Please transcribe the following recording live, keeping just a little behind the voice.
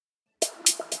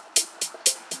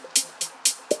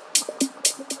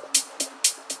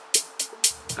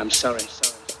I'm sorry.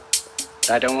 But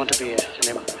I don't want to be an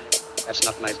emperor. That's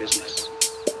not my business.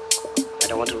 I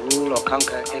don't want to rule or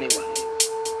conquer anyone.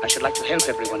 I should like to help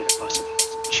everyone if possible.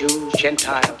 Jew,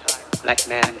 Gentile, black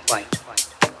man, white.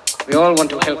 We all want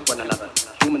to help one another.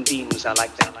 Human beings are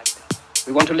like that.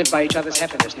 We want to live by each other's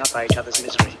happiness, not by each other's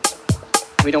misery.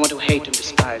 We don't want to hate and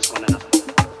despise one another.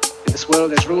 In this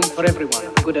world there's room for everyone.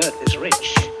 The good earth is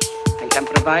rich and can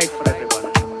provide for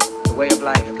everyone. The way of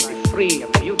life can be free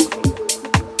and beautiful.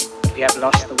 But we have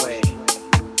lost the way.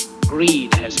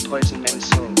 Greed has poisoned men's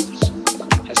souls,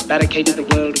 has barricaded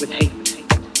the world with hate,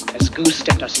 has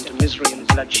goose-stepped us into misery and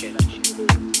bloodshed.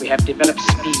 We have developed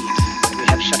speed, but we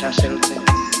have shut ourselves in.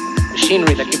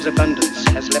 Machinery that gives abundance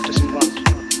has left us in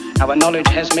want. Our knowledge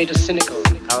has made us cynical,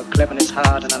 our cleverness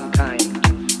hard and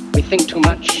unkind. We think too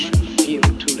much, feel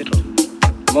too little.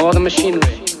 More than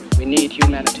machinery, we need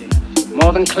humanity.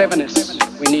 More than cleverness,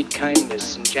 we need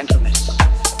kindness and gentleness.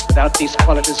 Without these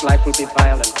qualities, life will be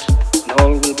violent, and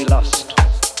all will be lost.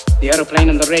 The aeroplane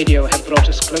and the radio have brought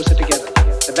us closer together.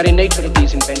 The very nature of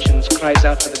these inventions cries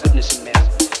out for the goodness in men,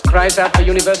 cries out for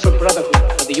universal brotherhood,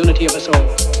 for the unity of us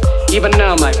all. Even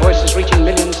now, my voice is reaching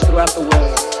millions throughout the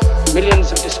world.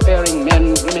 Millions of despairing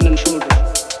men, women, and children,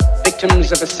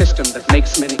 victims of a system that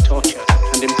makes many torture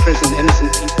and imprison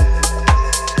innocent people.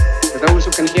 To those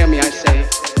who can hear me, I say,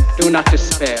 do not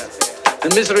despair. The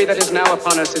misery that is now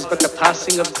upon us is but the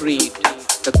passing of greed,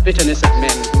 the bitterness of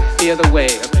men who fear the way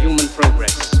of human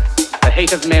progress. The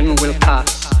hate of men will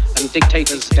pass, and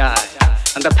dictators die,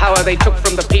 and the power they took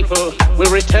from the people will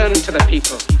return to the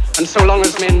people. And so long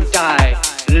as men die,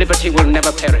 liberty will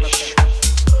never perish.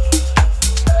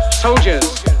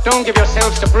 Soldiers, don't give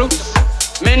yourselves to brutes,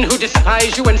 men who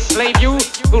despise you, enslave you,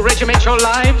 who regiment your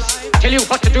lives, tell you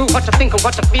what to do, what to think, and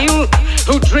what to feel,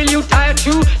 who drill you, diet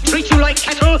you, treat you like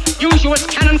cattle, use you as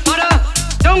cannon fodder.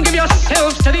 Don't give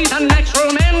yourselves to these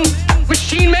unnatural men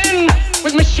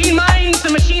with machine minds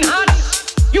and machine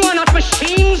hearts. You are not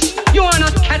machines, you are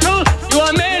not cattle, you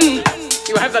are men.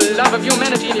 You have the love of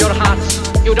humanity in your hearts.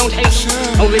 You don't hate,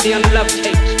 only the unloved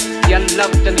hate, the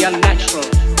unloved and the unnatural.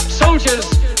 Soldiers,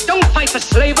 don't fight for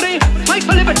slavery, fight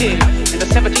for liberty. In the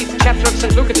 17th chapter of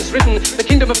St. Luke it is written, the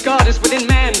kingdom of God is within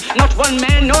man, not one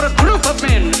man nor a group of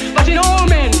men, but in all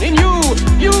men, in you.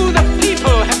 You, the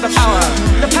people, have the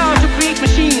power to create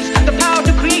machines, the power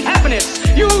to create happiness.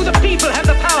 You, the people, have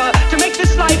the power to make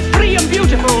this life free and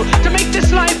beautiful, to make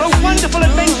this life a wonderful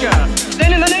adventure.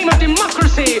 Then in the name of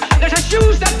democracy, let us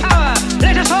use that power.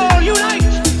 Let us all unite.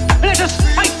 Let us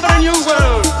fight for a new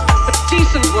world, a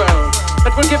decent world,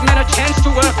 that will give men a chance to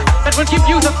work, that will give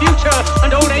youth a future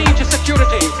and old age a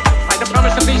security. By the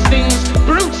promise of these things,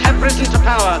 brutes have risen to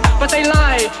power, but they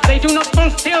lie. They do not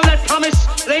fulfill that promise.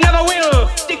 They never will.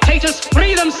 Dictators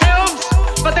free themselves,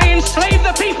 but they enslave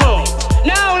the people.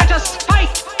 Now let us fight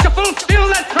to fulfill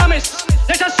that promise.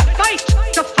 Let us fight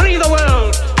to free the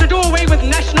world, to do away with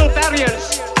national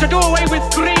barriers, to do away with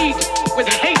greed, with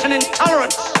hate and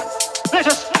intolerance. Let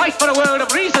us fight for a world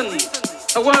of reason,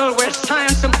 a world where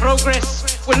science and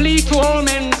progress will lead to all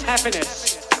men's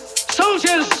happiness.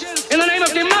 Soldiers, in the name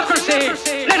of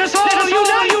democracy, let us all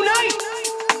unite!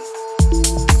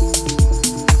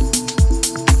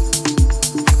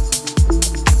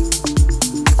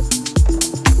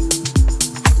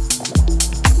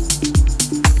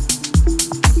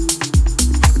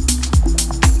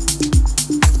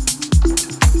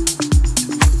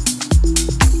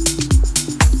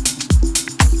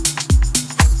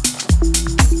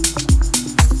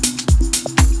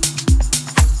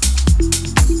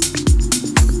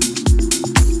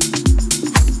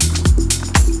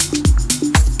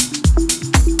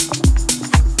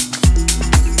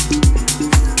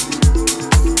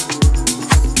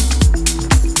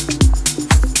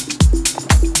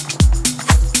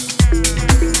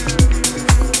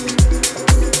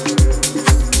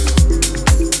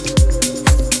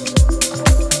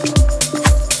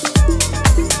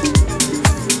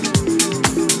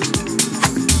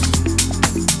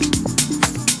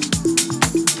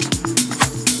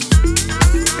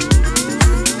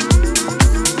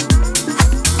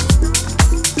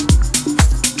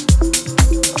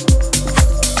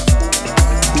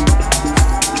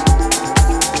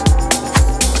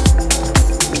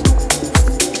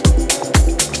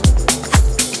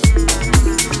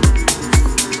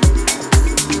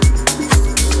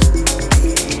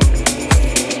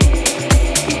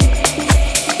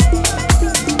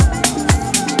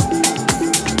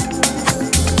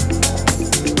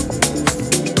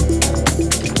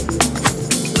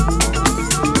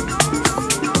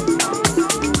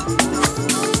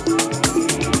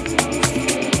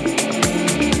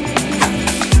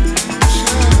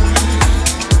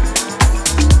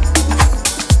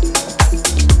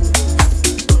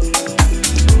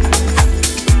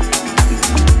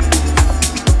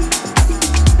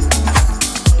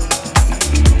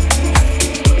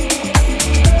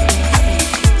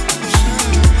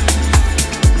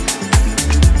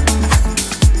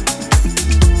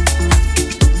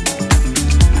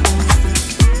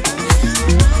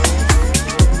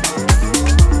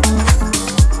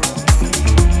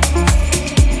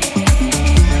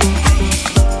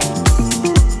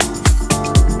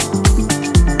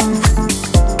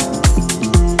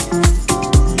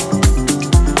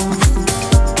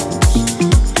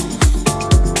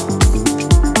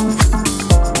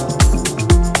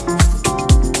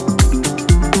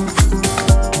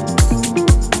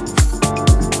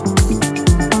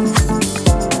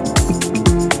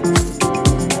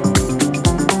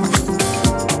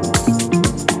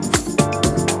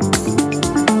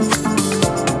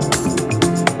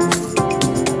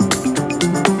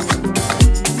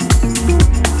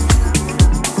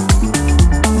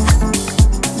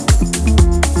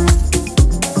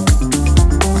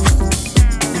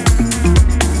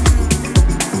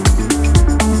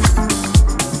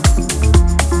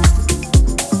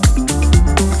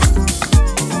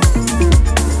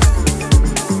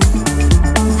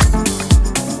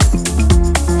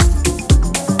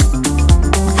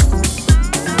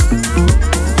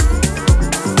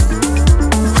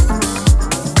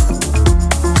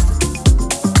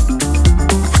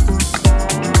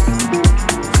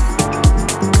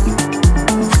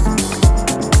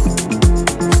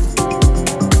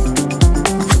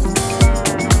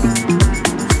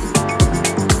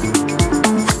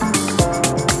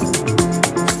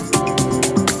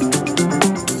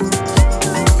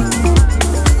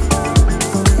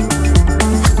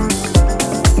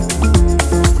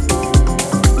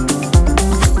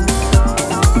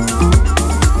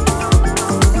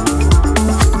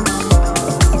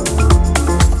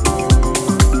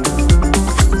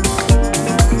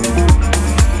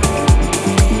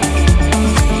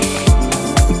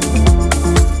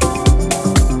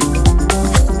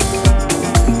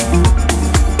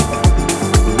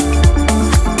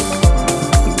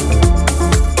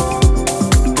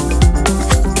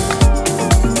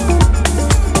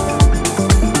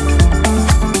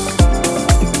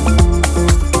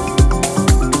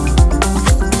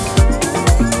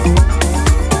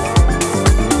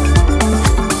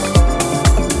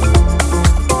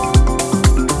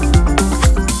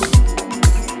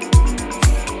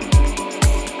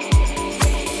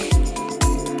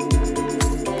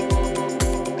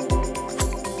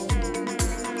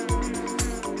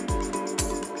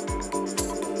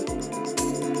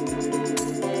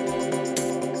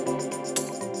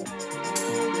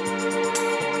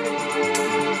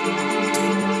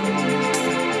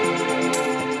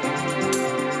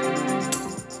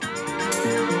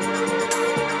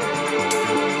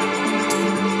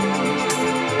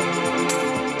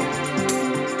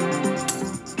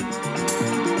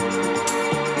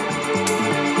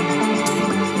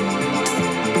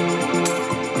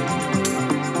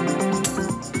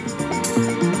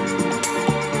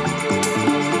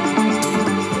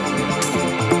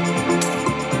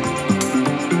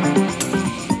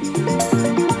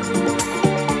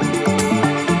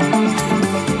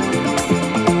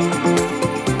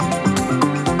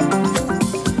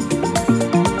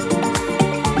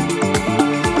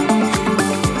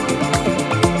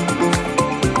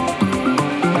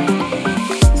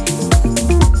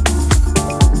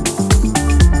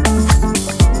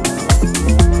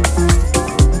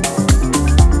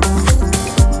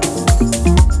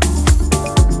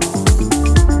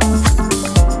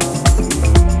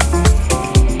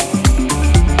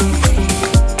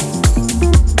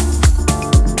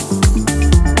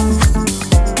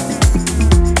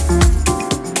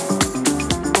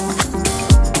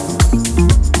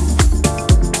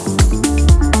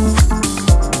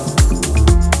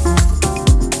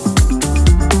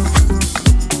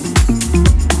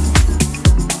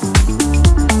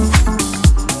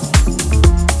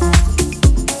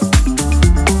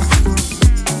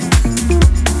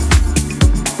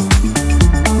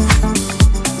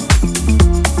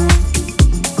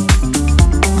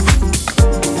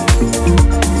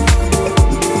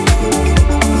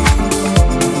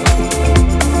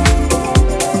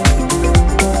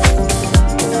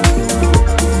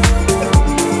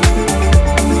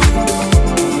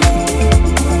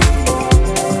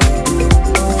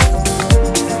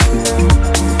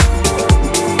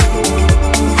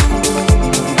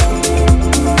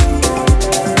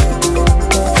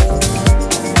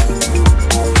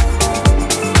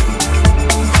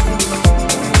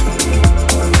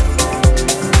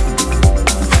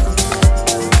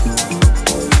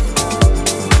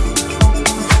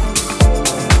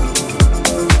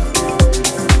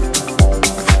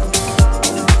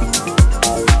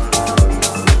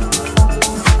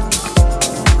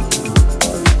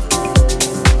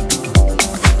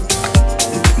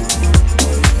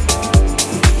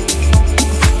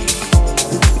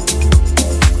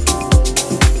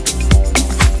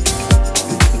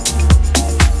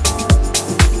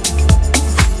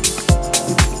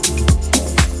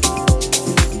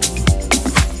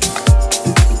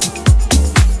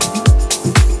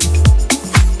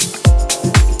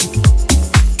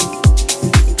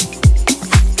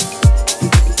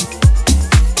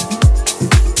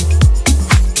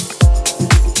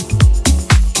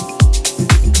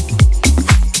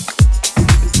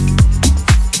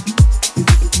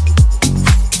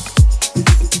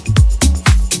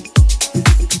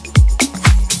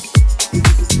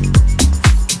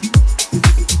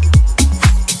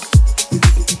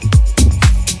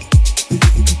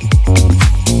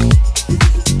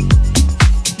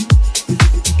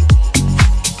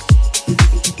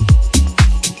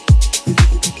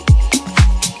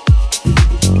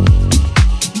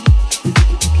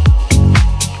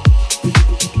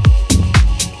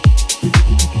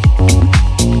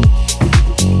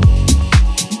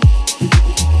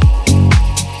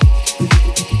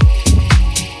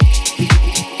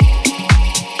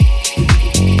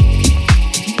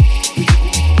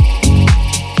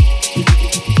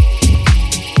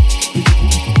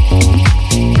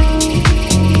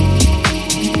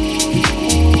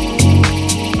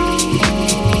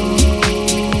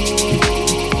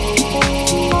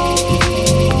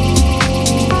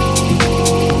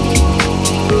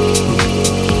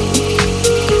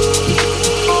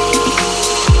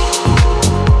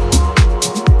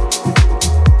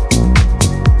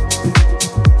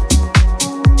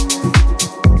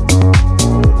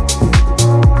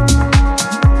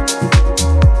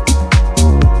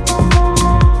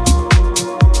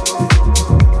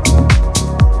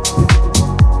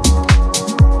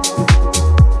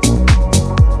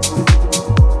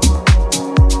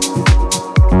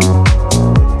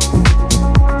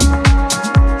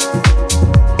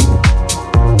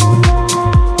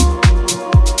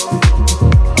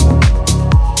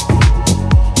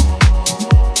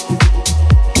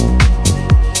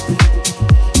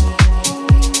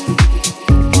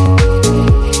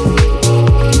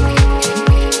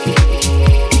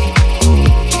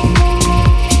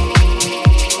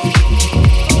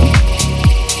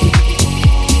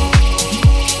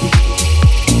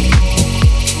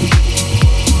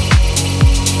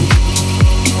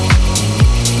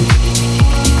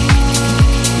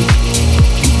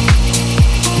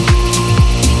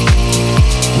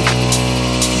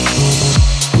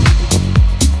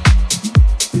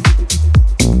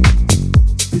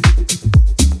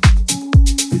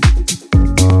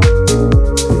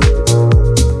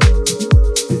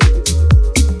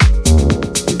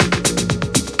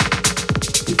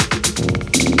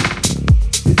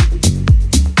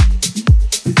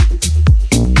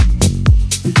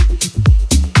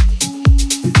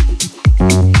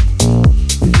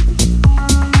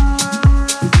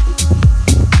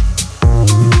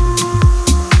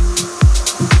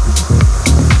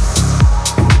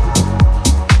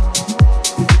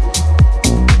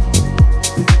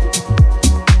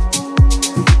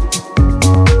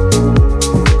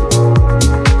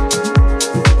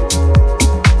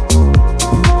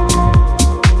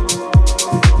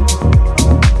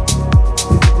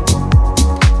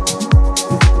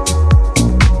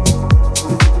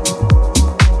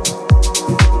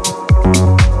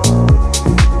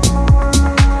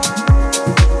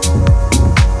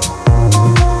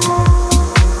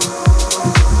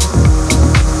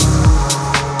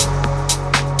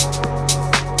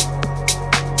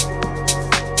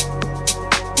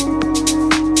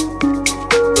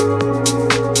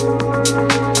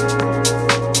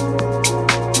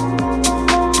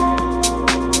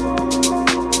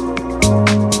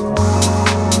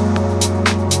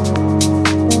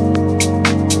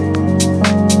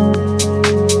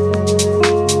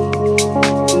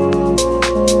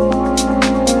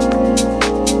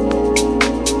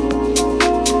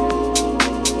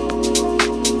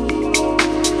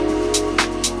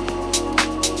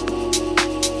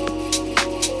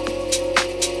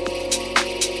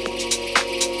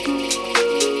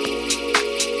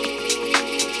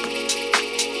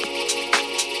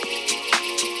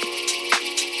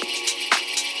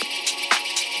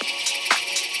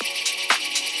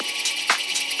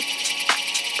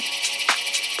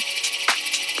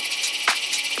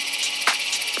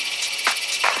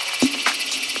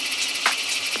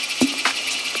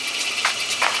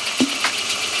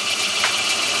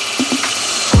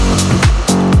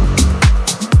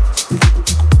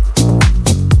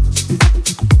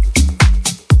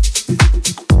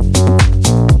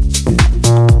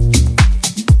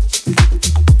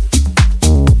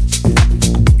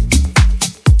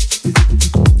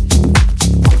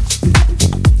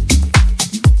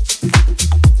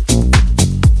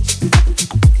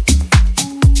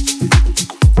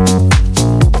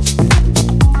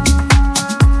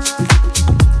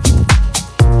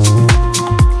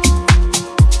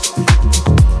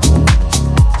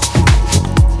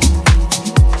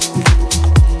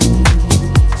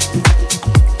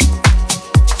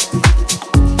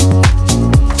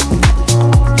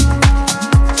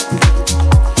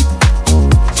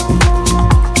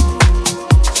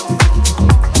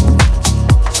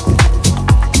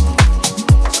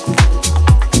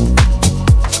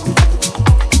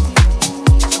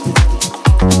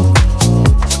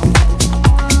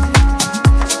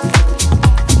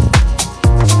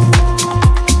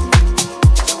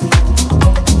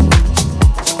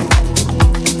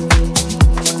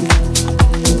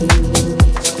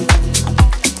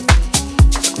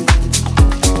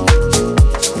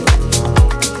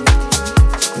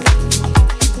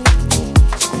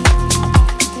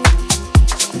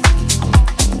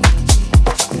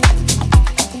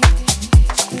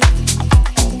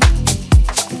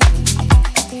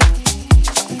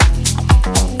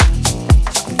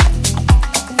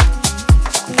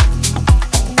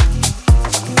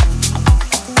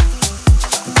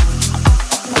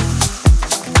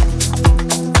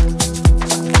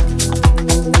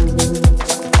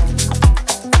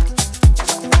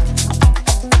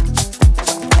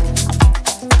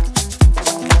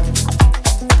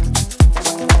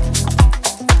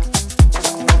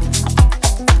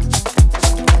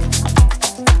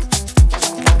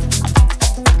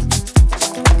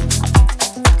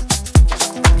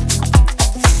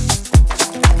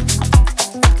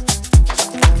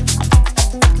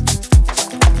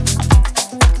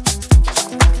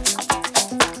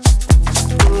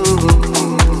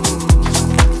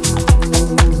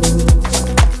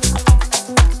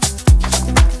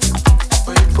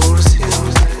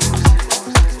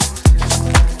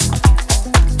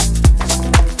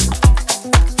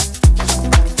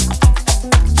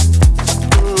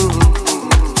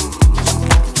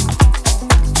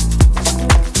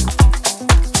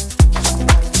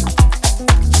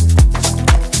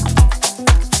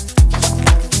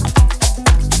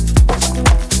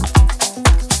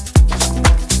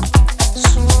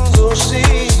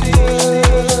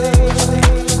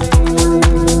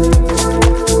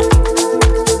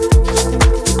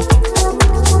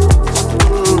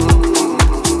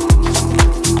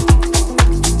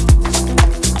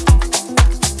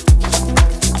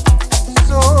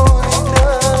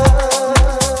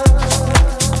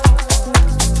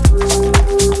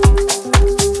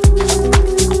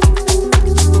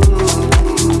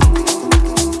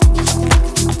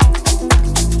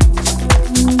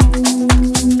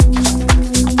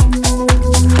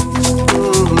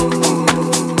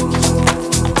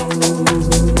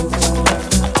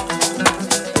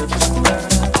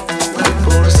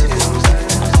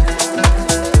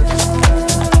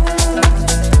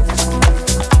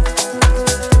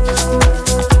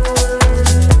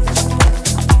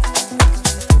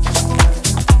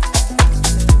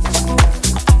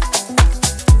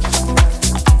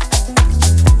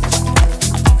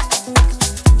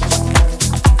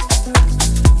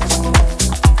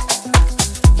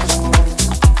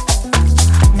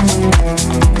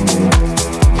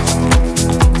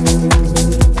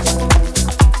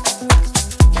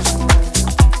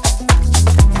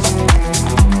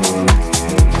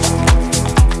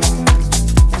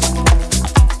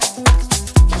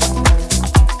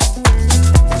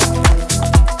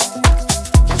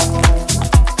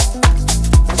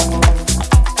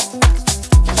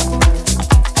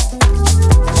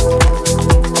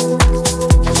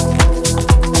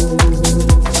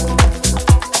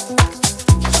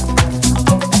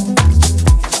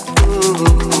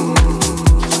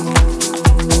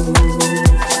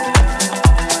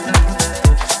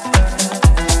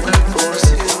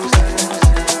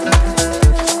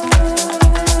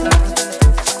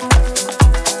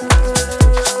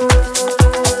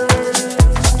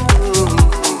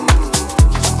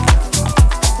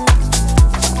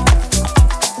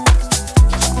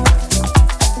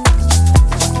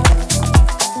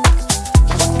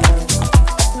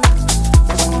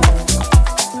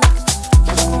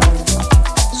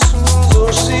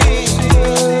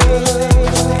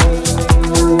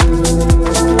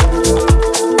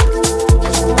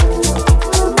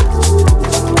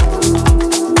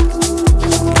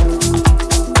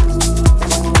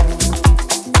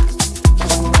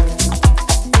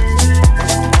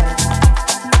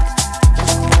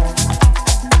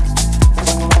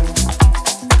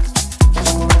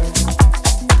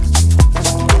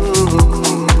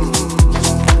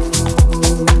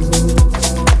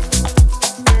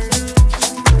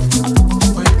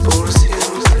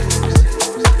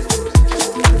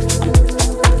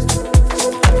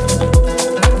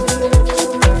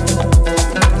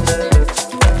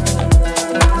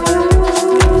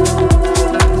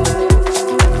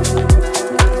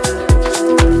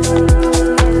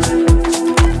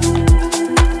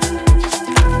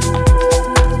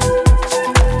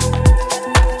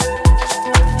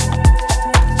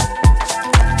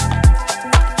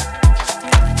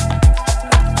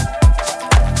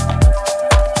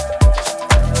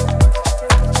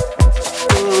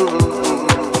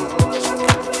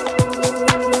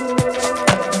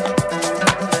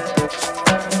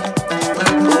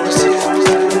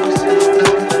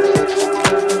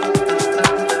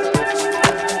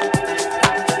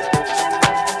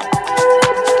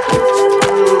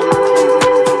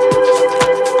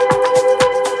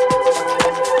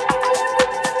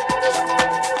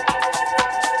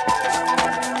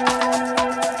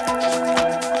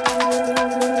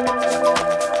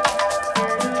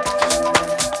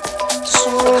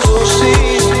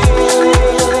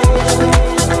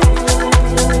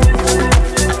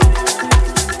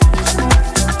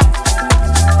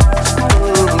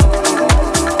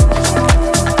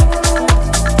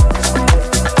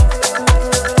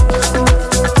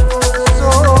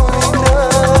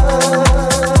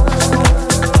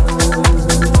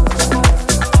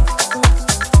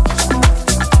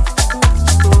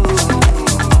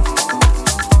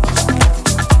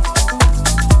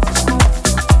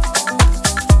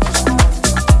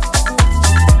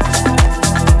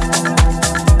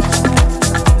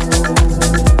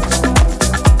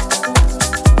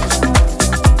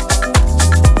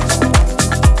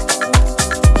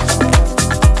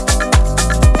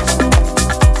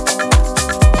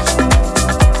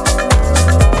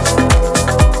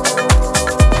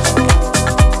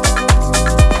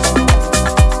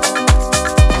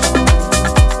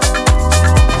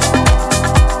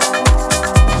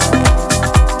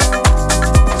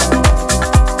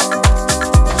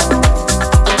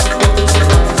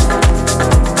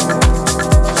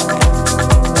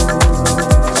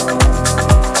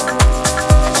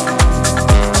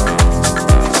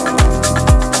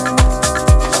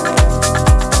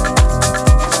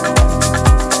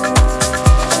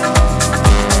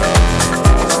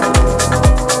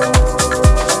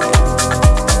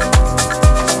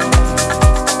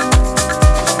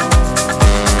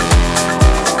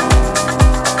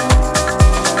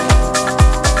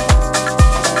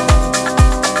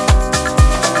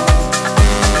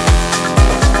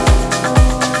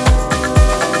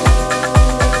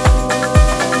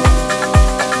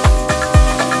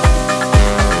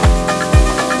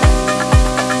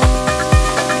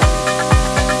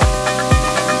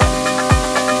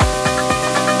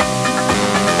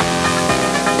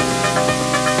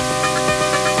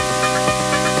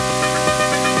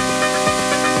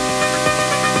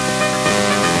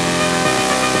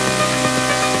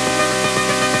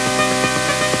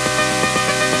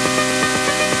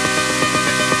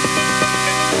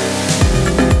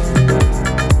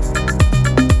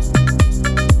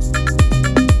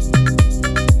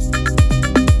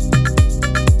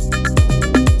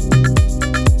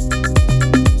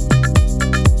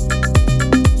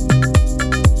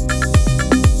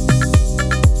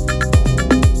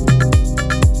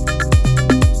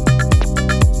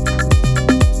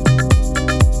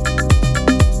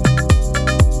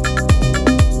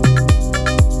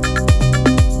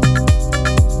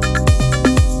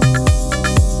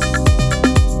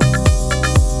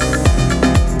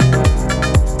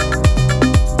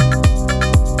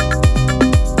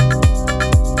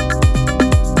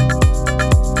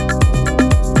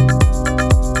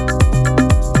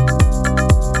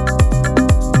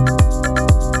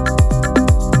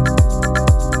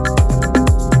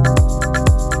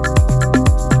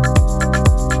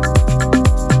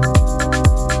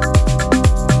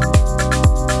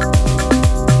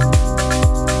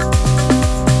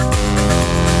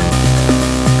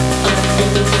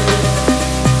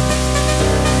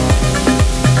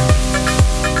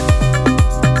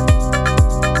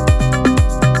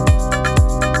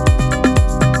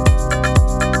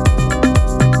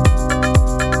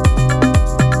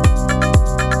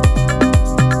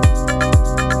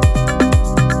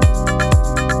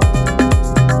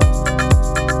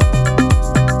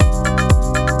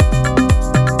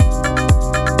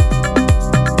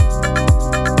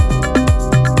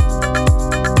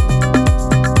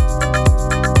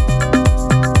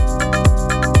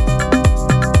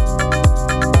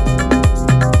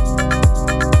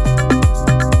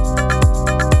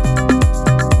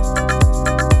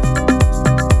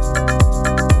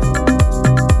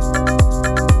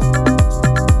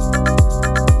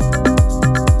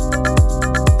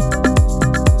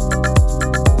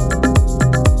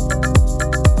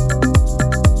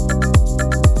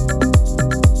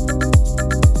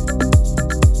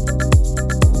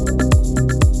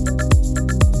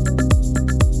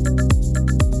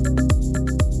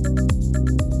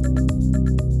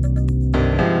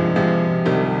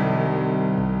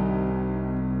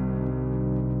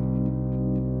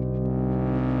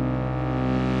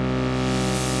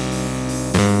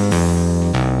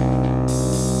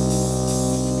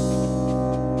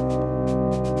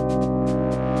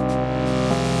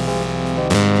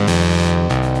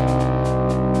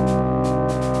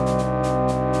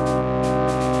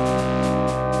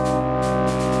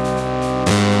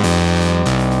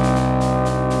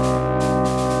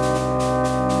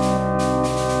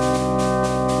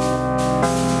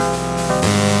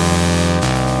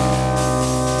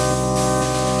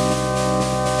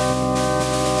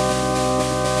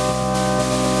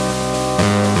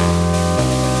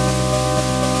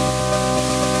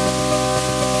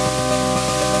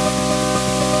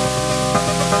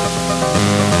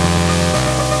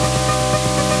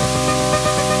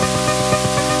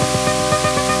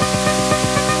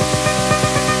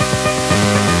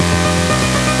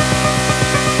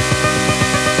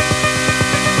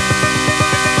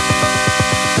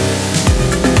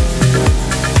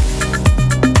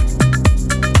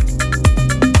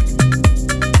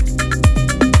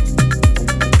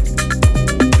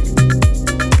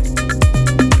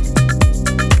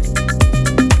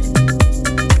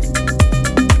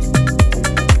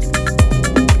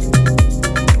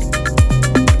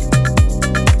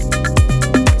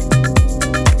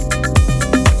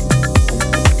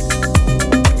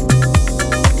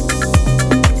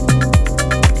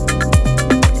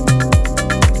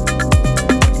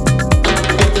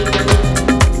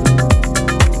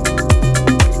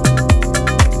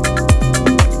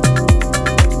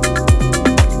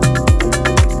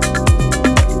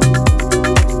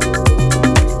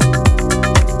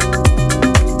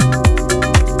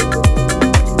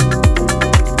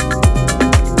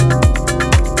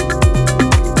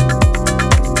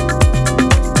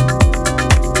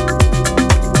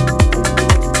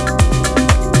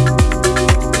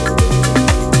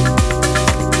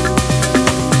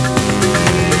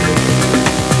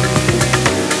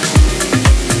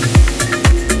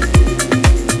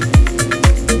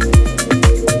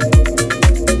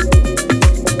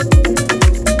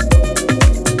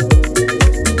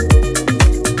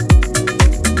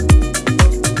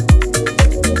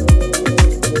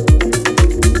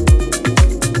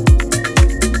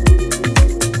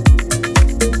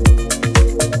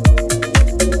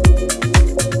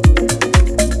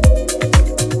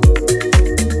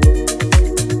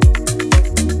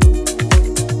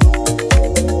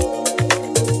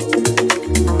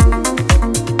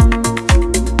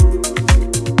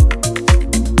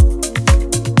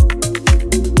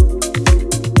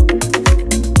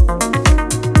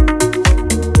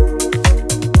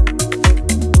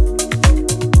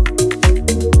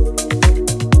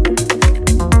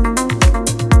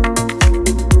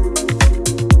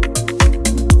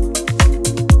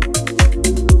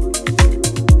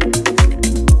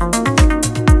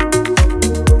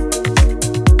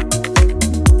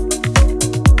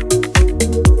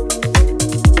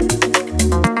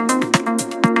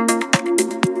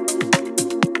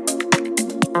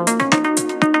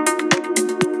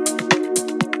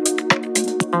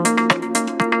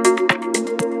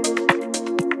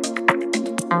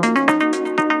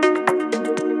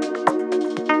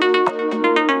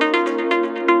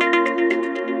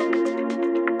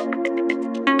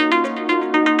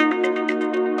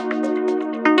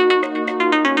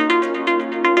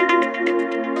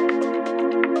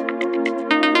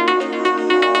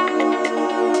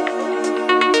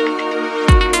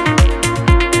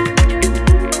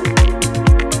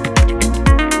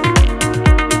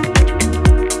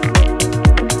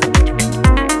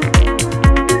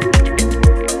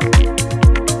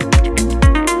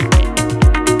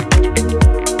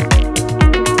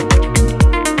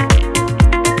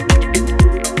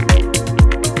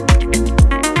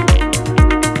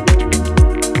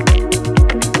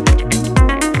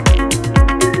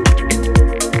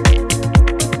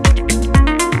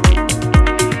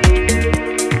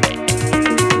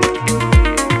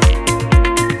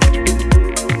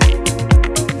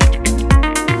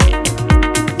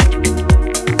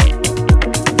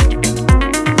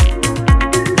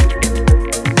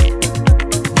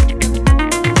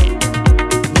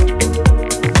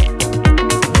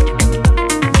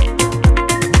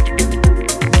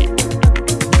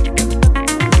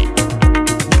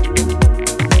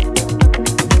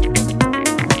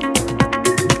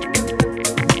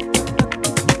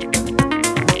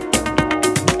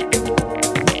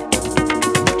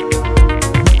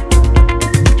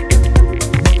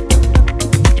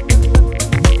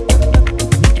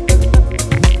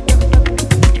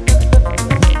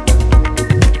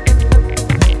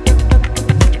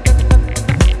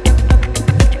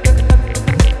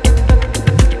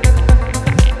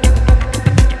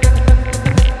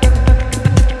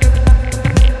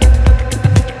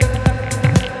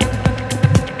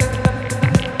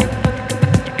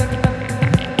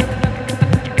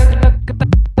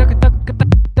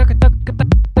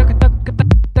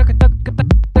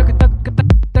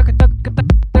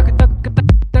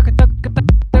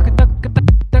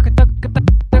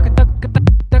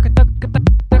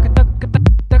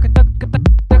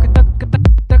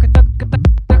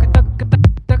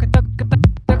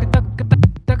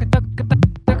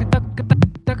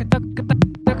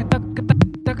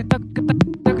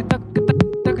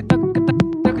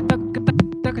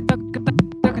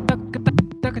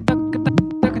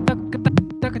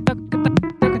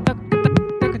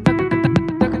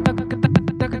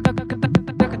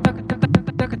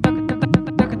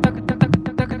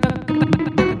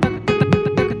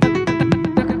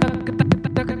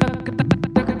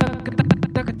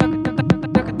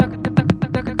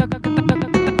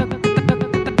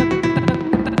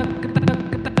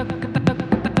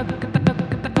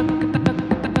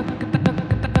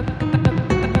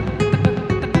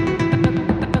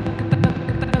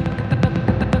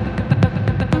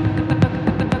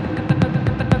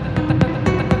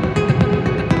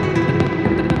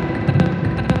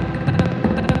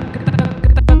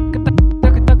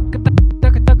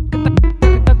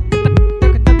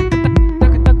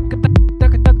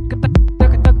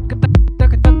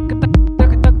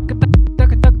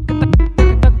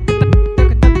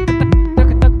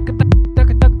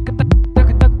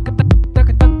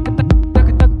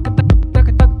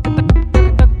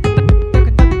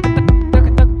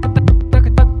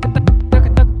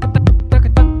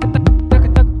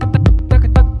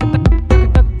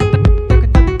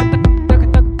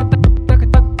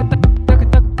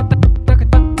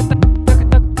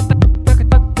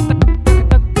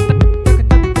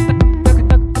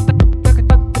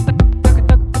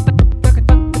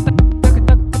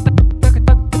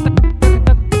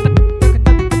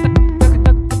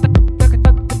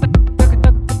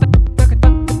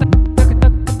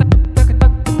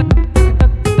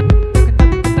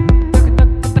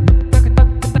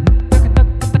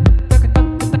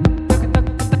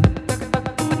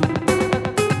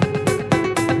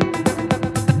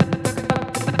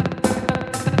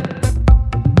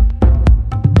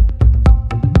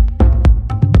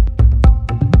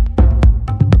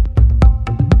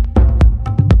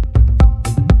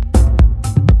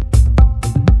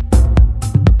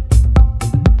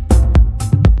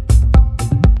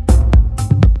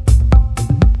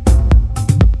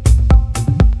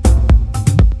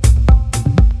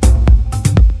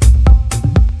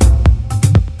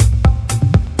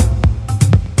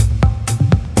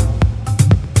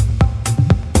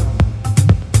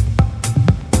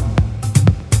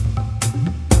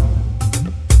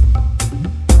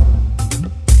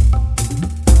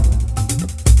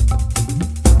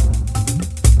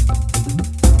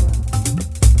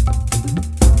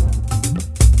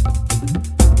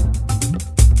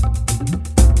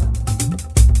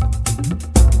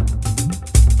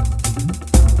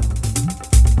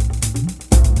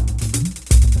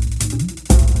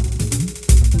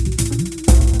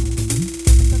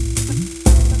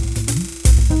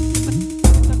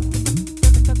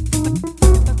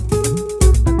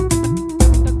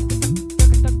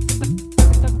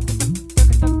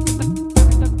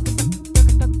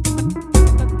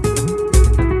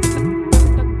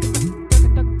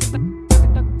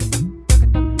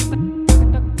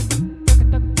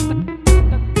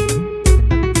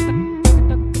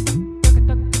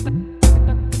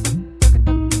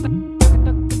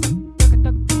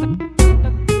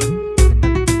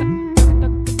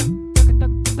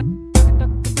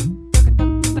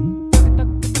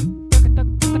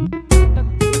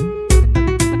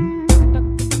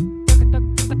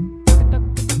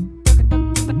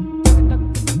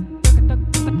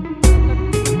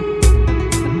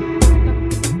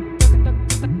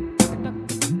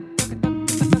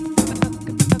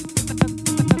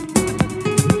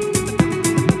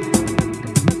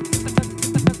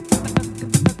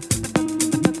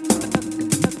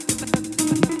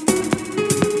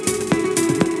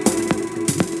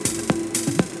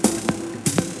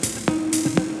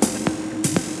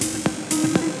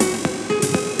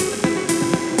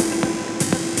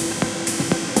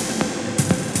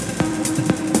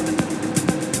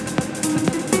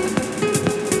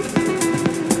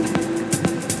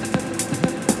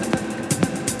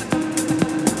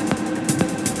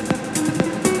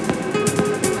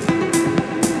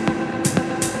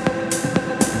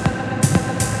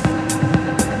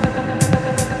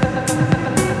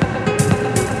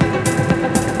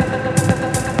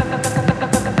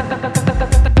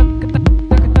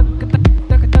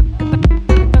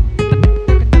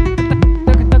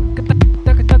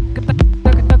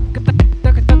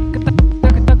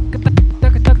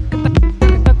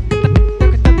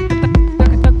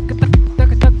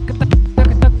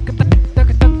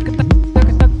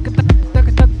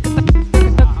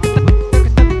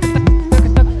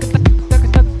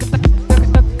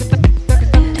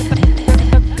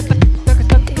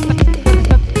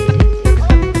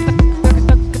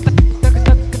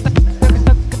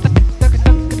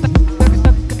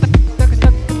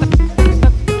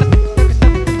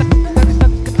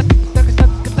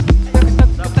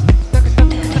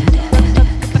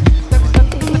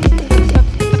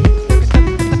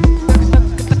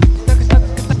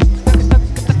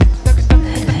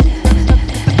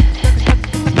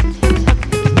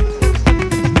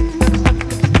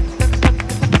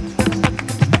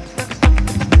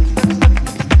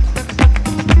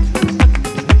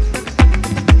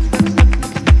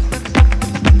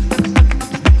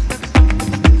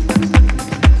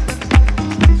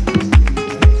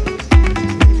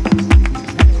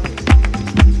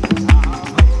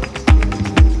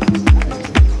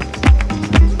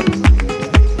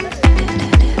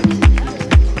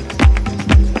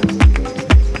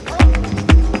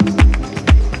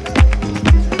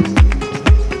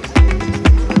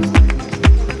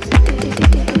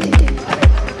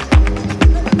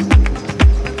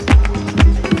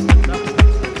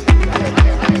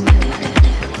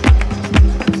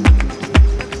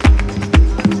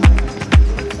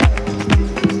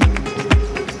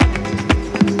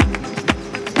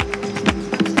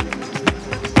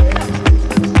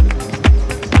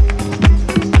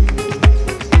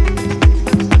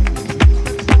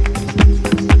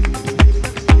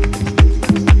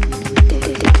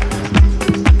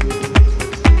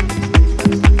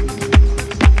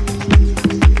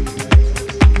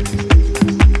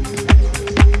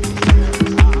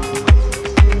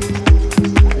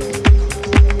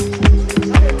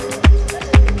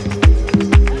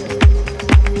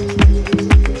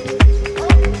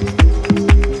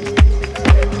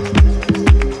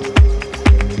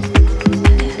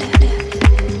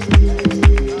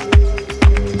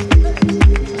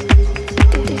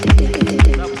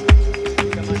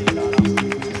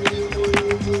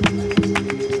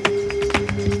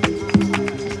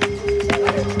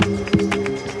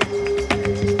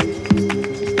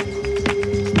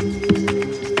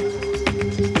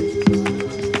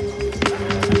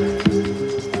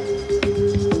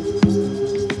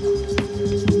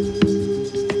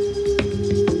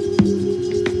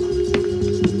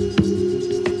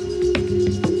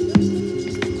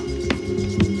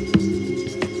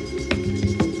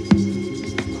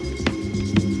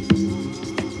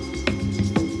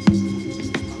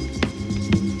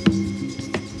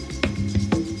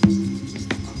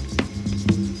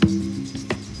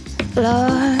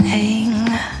 longing.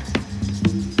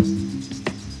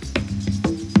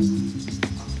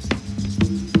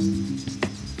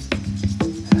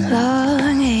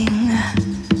 Longing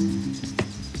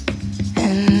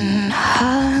and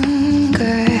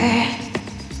hunger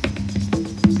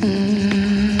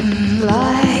and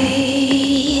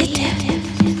light.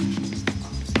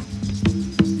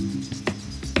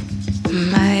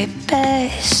 My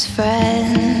best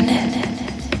friend,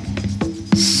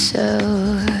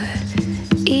 so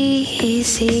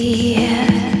easy.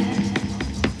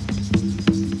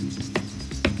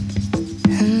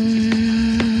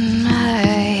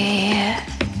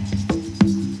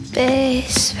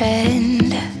 Best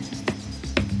friend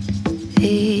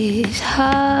is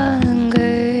hunger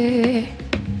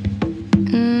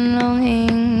and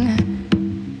longing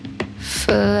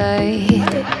for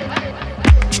light.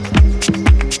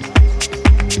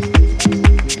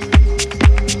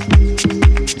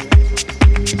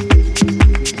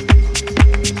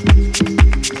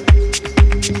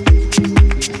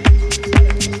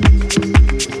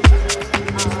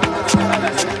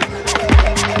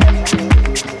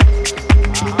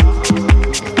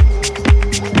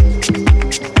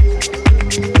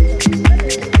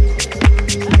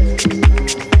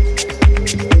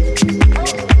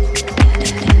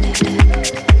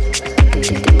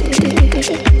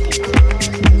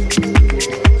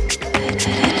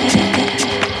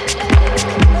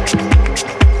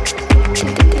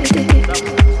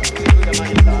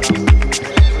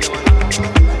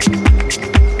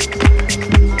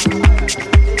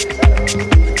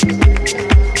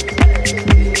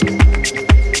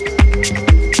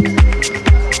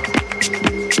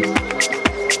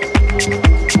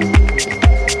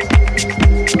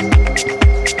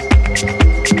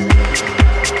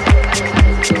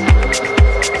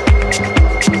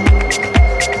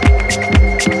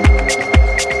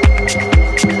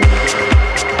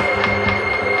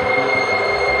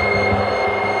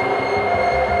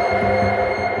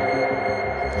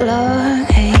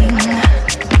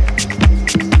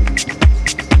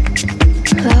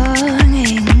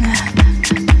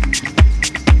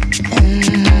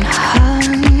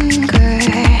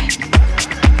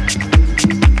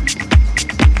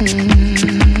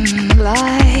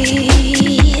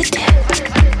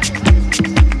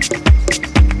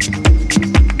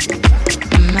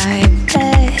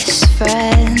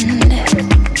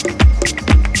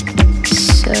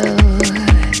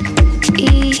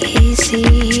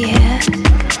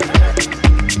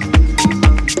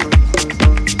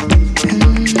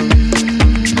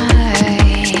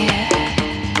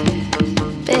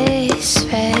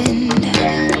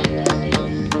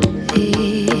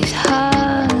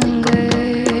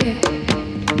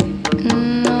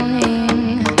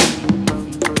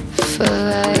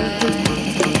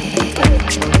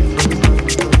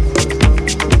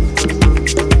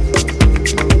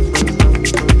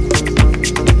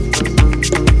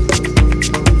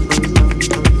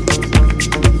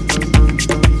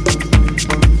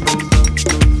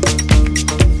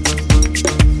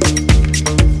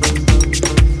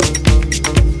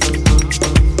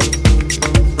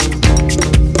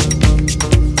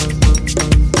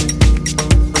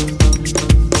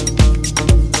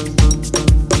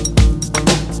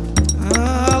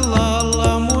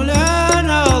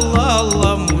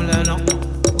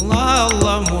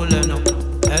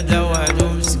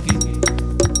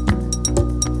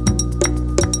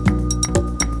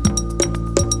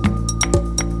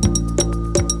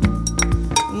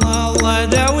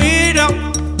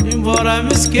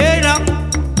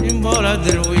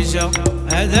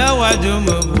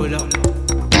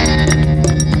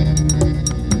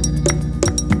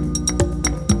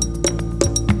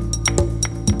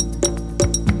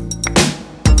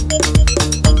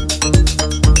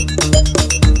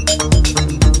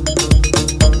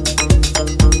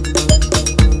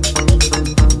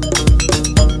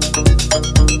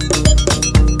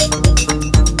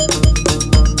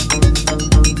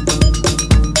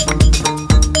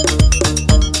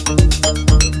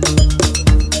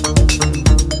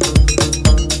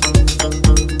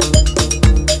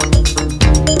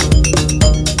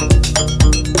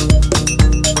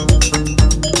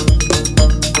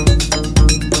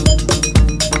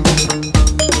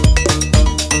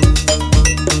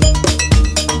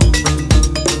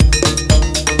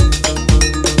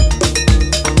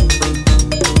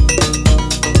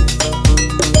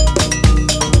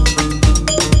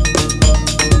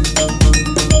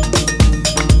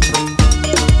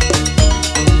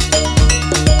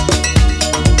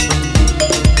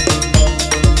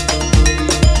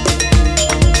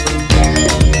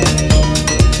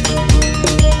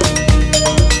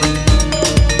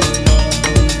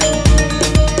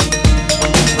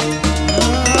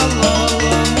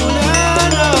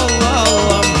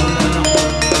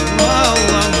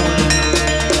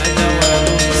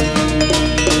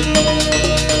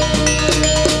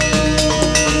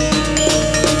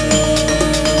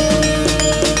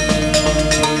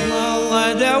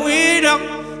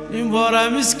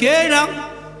 مسكينة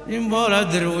يمبولا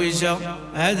درويشة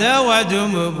هذا وعد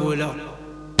مبولة.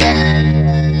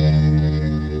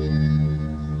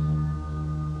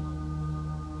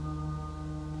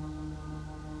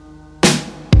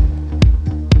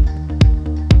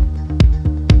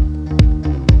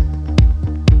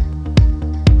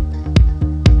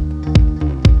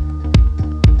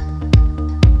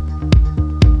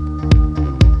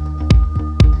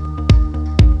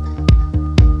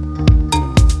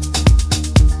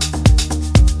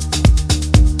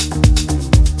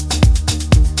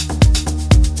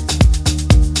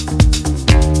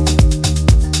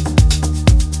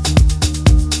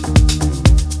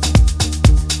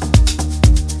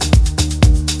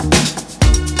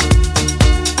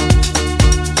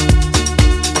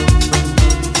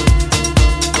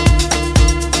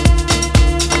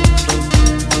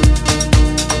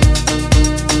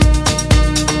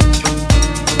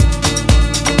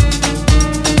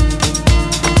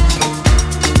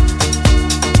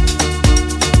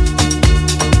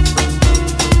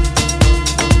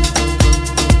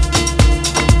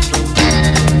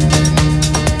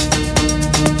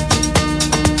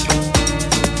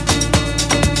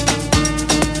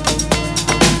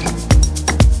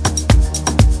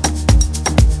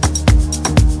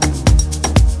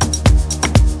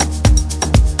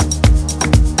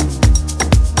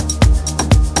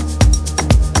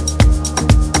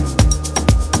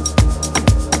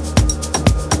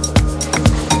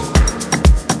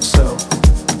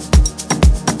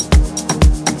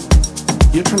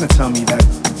 You're trying to tell me that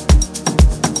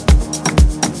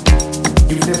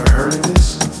you've never heard of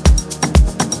this?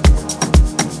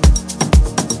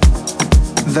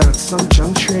 That at some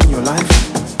juncture in your life,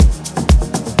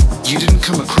 you didn't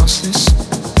come across this?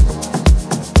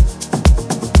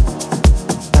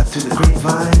 That through the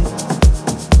grapevine,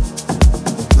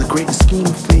 the great scheme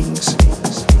of things,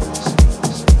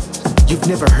 you've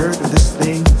never heard of this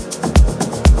thing?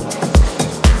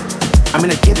 I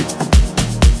mean, I get it.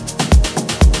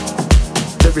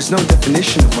 There is no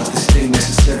definition of what this thing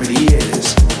necessarily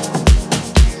is.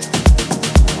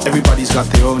 Everybody's got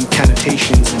their own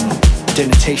connotations and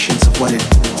denotations of what it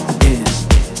is.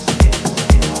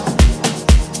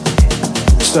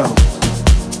 So,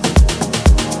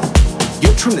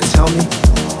 you're trying to tell me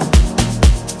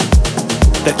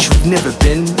that you've never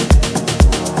been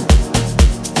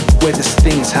where this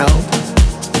thing is held?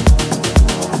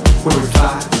 Where it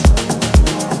vibes?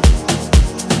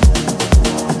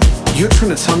 You're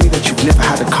trying to tell me that you've never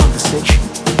had a conversation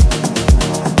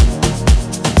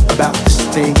about this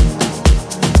thing?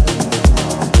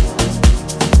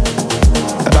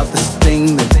 About this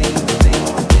thing that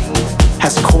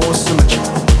has caused so much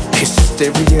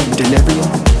hysteria and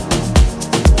delirium?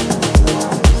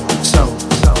 So,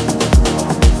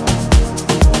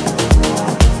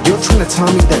 you're trying to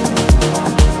tell me that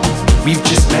we've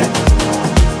just met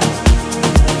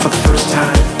for the first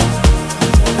time?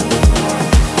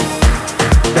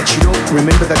 That you don't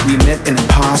remember that we met in a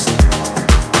past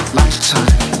lifetime?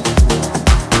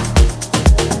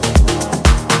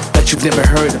 That you've never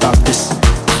heard about this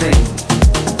thing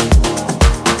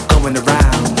going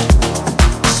around,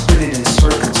 spinning in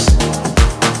circles,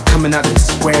 coming out in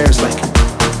squares like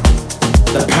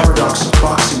the paradox of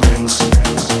boxing rings?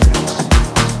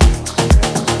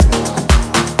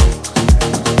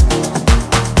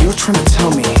 You're trying to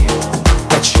tell me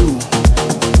that you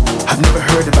have never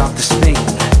heard about this thing,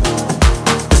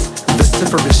 this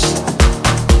vociferous,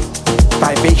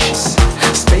 vivacious,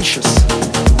 spacious,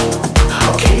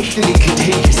 occasionally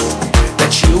contagious,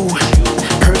 that you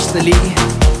personally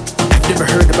have never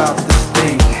heard about this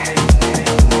thing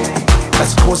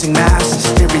that's causing mass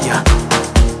hysteria,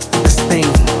 this thing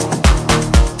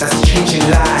that's changing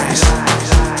lives,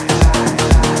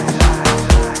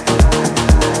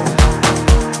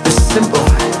 this simple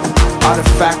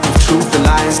artifact of truth and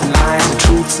lies, and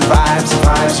truth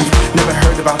survives. You've never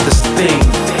heard about this thing.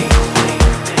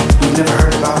 You've never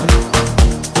heard about it.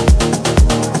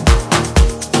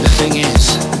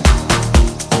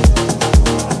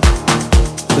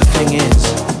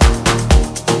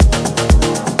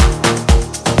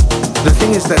 The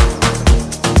thing is that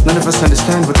none of us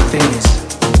understand what the thing is.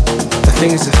 The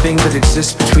thing is the thing that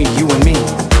exists between you and me,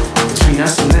 between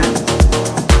us and them.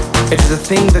 It is a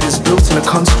thing that is built in a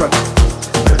construct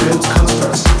that builds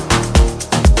constructs.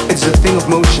 It is a thing of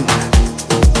motion.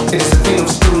 It is a thing of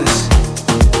stillness.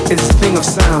 It is a thing of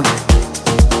sound.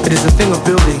 It is a thing of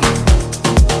building.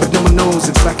 But no one knows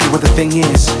exactly what the thing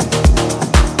is.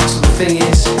 So the thing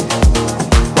is,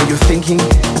 while you're thinking,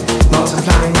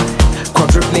 multiplying,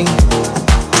 quadrupling,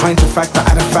 trying to factor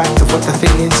out a fact of what the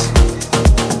thing is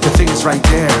right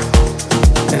there,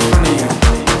 in front of you.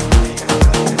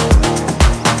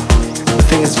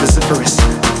 thing is vociferous,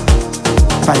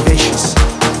 vivacious,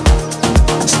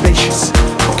 spacious,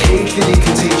 occasionally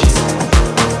contagious.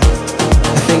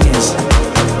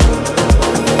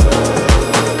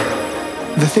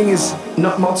 The thing is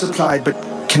not multiplied but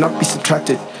cannot be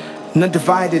subtracted, not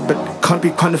divided but can't be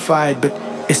quantified, but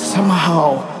is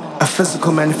somehow a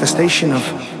physical manifestation of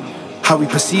how we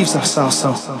perceive ourselves.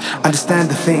 So understand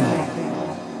the thing,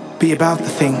 be about the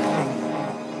thing.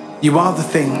 You are the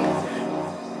thing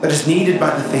that is needed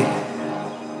by the thing.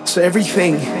 So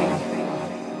everything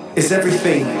is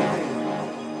everything,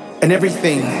 and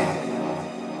everything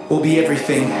will be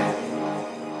everything.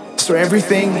 So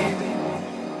everything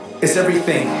is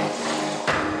everything,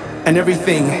 and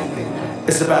everything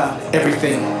is about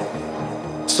everything.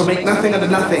 So make nothing out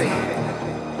of nothing,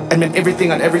 and make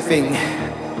everything out of everything,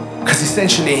 because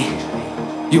essentially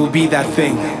you will be that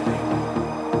thing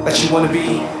that you want to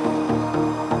be,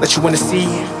 that you want to see,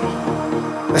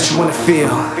 that you want to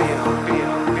feel.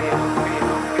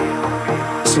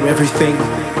 So everything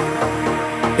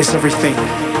is everything.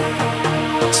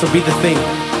 So be the thing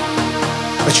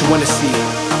that you want to see.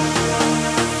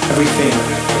 Everything.